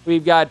deadline.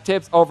 We've got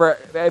tips over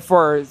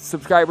for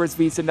subscribers,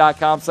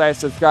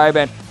 VSiN.com/subscribe,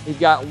 and we've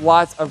got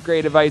lots of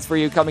great advice for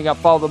you coming up.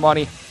 Follow the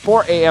money,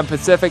 4 a.m.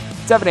 Pacific,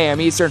 7 a.m.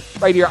 Eastern,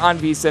 right here on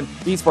VSiN,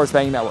 the Sports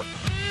Betting Network.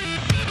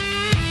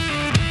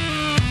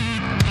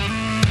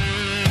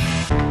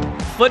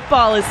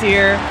 Football is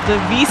here. The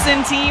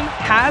VSiN team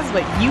has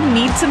what you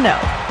need to know.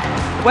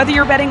 Whether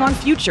you're betting on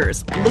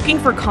futures, looking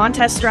for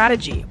contest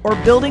strategy, or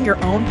building your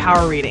own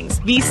power ratings,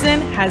 VSiN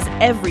has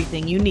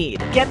everything you need.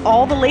 Get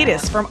all the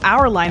latest from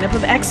our lineup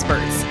of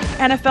experts.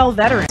 NFL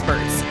veteran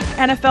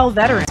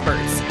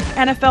experts,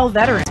 NFL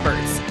veteran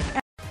experts.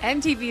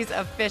 MTV's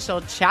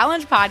official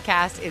Challenge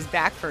podcast is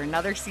back for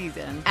another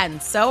season.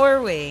 And so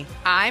are we.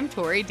 I'm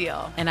Tori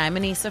Deal. And I'm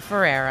Anissa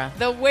Ferreira.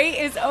 The wait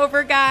is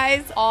over,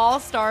 guys. All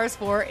Stars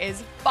 4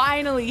 is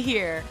finally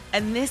here.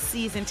 And this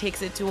season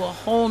takes it to a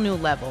whole new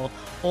level.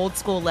 Old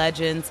school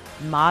legends,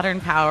 modern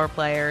power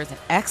players, and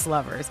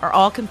ex-lovers are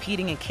all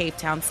competing in Cape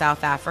Town,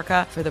 South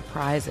Africa for the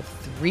prize of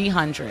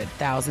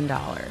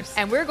 $300,000.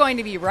 And we're going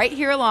to be right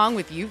here along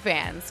with you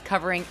fans,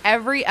 covering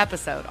every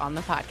episode on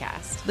the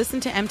podcast. Listen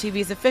to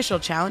MTV's official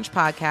Challenge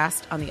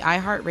podcast on the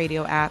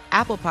iHeartRadio app,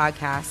 Apple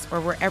Podcasts,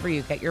 or wherever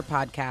you get your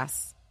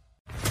podcasts.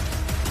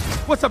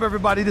 What's up,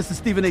 everybody? This is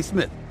Stephen A.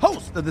 Smith,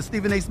 host of the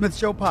Stephen A. Smith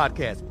Show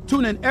podcast.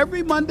 Tune in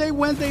every Monday,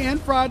 Wednesday, and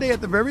Friday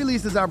at the very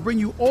least as I bring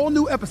you all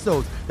new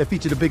episodes that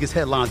feature the biggest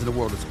headlines in the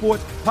world of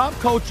sports, pop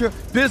culture,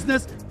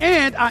 business,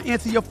 and I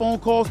answer your phone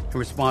calls and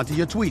respond to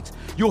your tweets.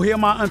 You'll hear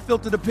my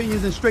unfiltered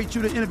opinions and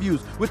straight-shooter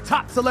interviews with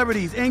top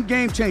celebrities and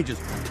game changers.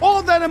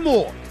 All that and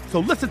more. So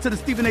listen to the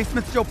Stephen A.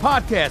 Smith Show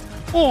podcast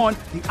on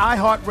the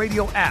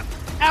iHeartRadio app,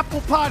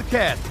 Apple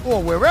Podcasts,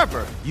 or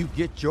wherever you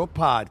get your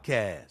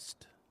podcast.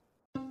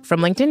 From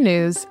LinkedIn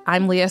News,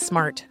 I'm Leah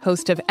Smart,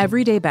 host of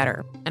Everyday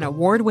Better, an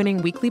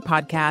award-winning weekly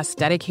podcast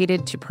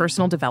dedicated to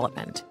personal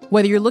development.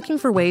 Whether you're looking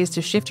for ways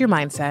to shift your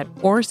mindset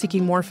or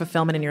seeking more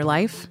fulfillment in your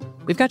life,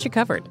 we've got you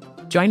covered.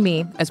 Join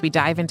me as we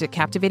dive into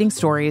captivating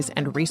stories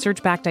and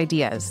research-backed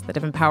ideas that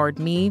have empowered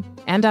me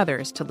and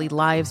others to lead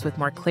lives with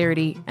more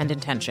clarity and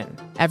intention.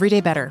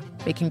 Everyday Better,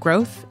 making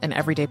growth an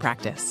everyday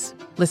practice.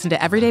 Listen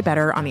to Everyday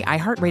Better on the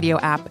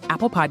iHeartRadio app,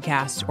 Apple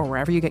Podcasts, or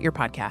wherever you get your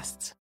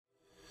podcasts.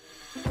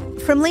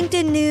 From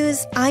LinkedIn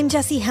News, I'm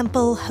Jessie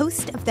Hempel,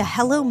 host of the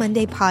Hello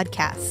Monday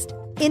podcast.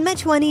 In my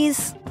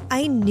 20s,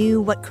 I knew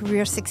what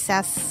career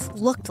success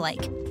looked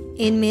like.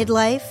 In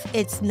midlife,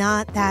 it's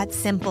not that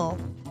simple.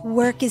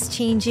 Work is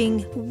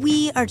changing,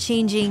 we are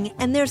changing,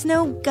 and there's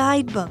no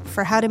guidebook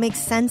for how to make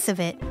sense of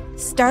it.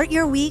 Start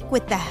your week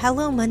with the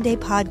Hello Monday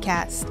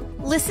podcast.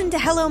 Listen to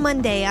Hello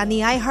Monday on the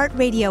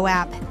iHeartRadio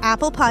app,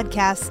 Apple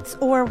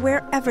Podcasts, or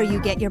wherever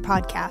you get your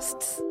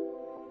podcasts.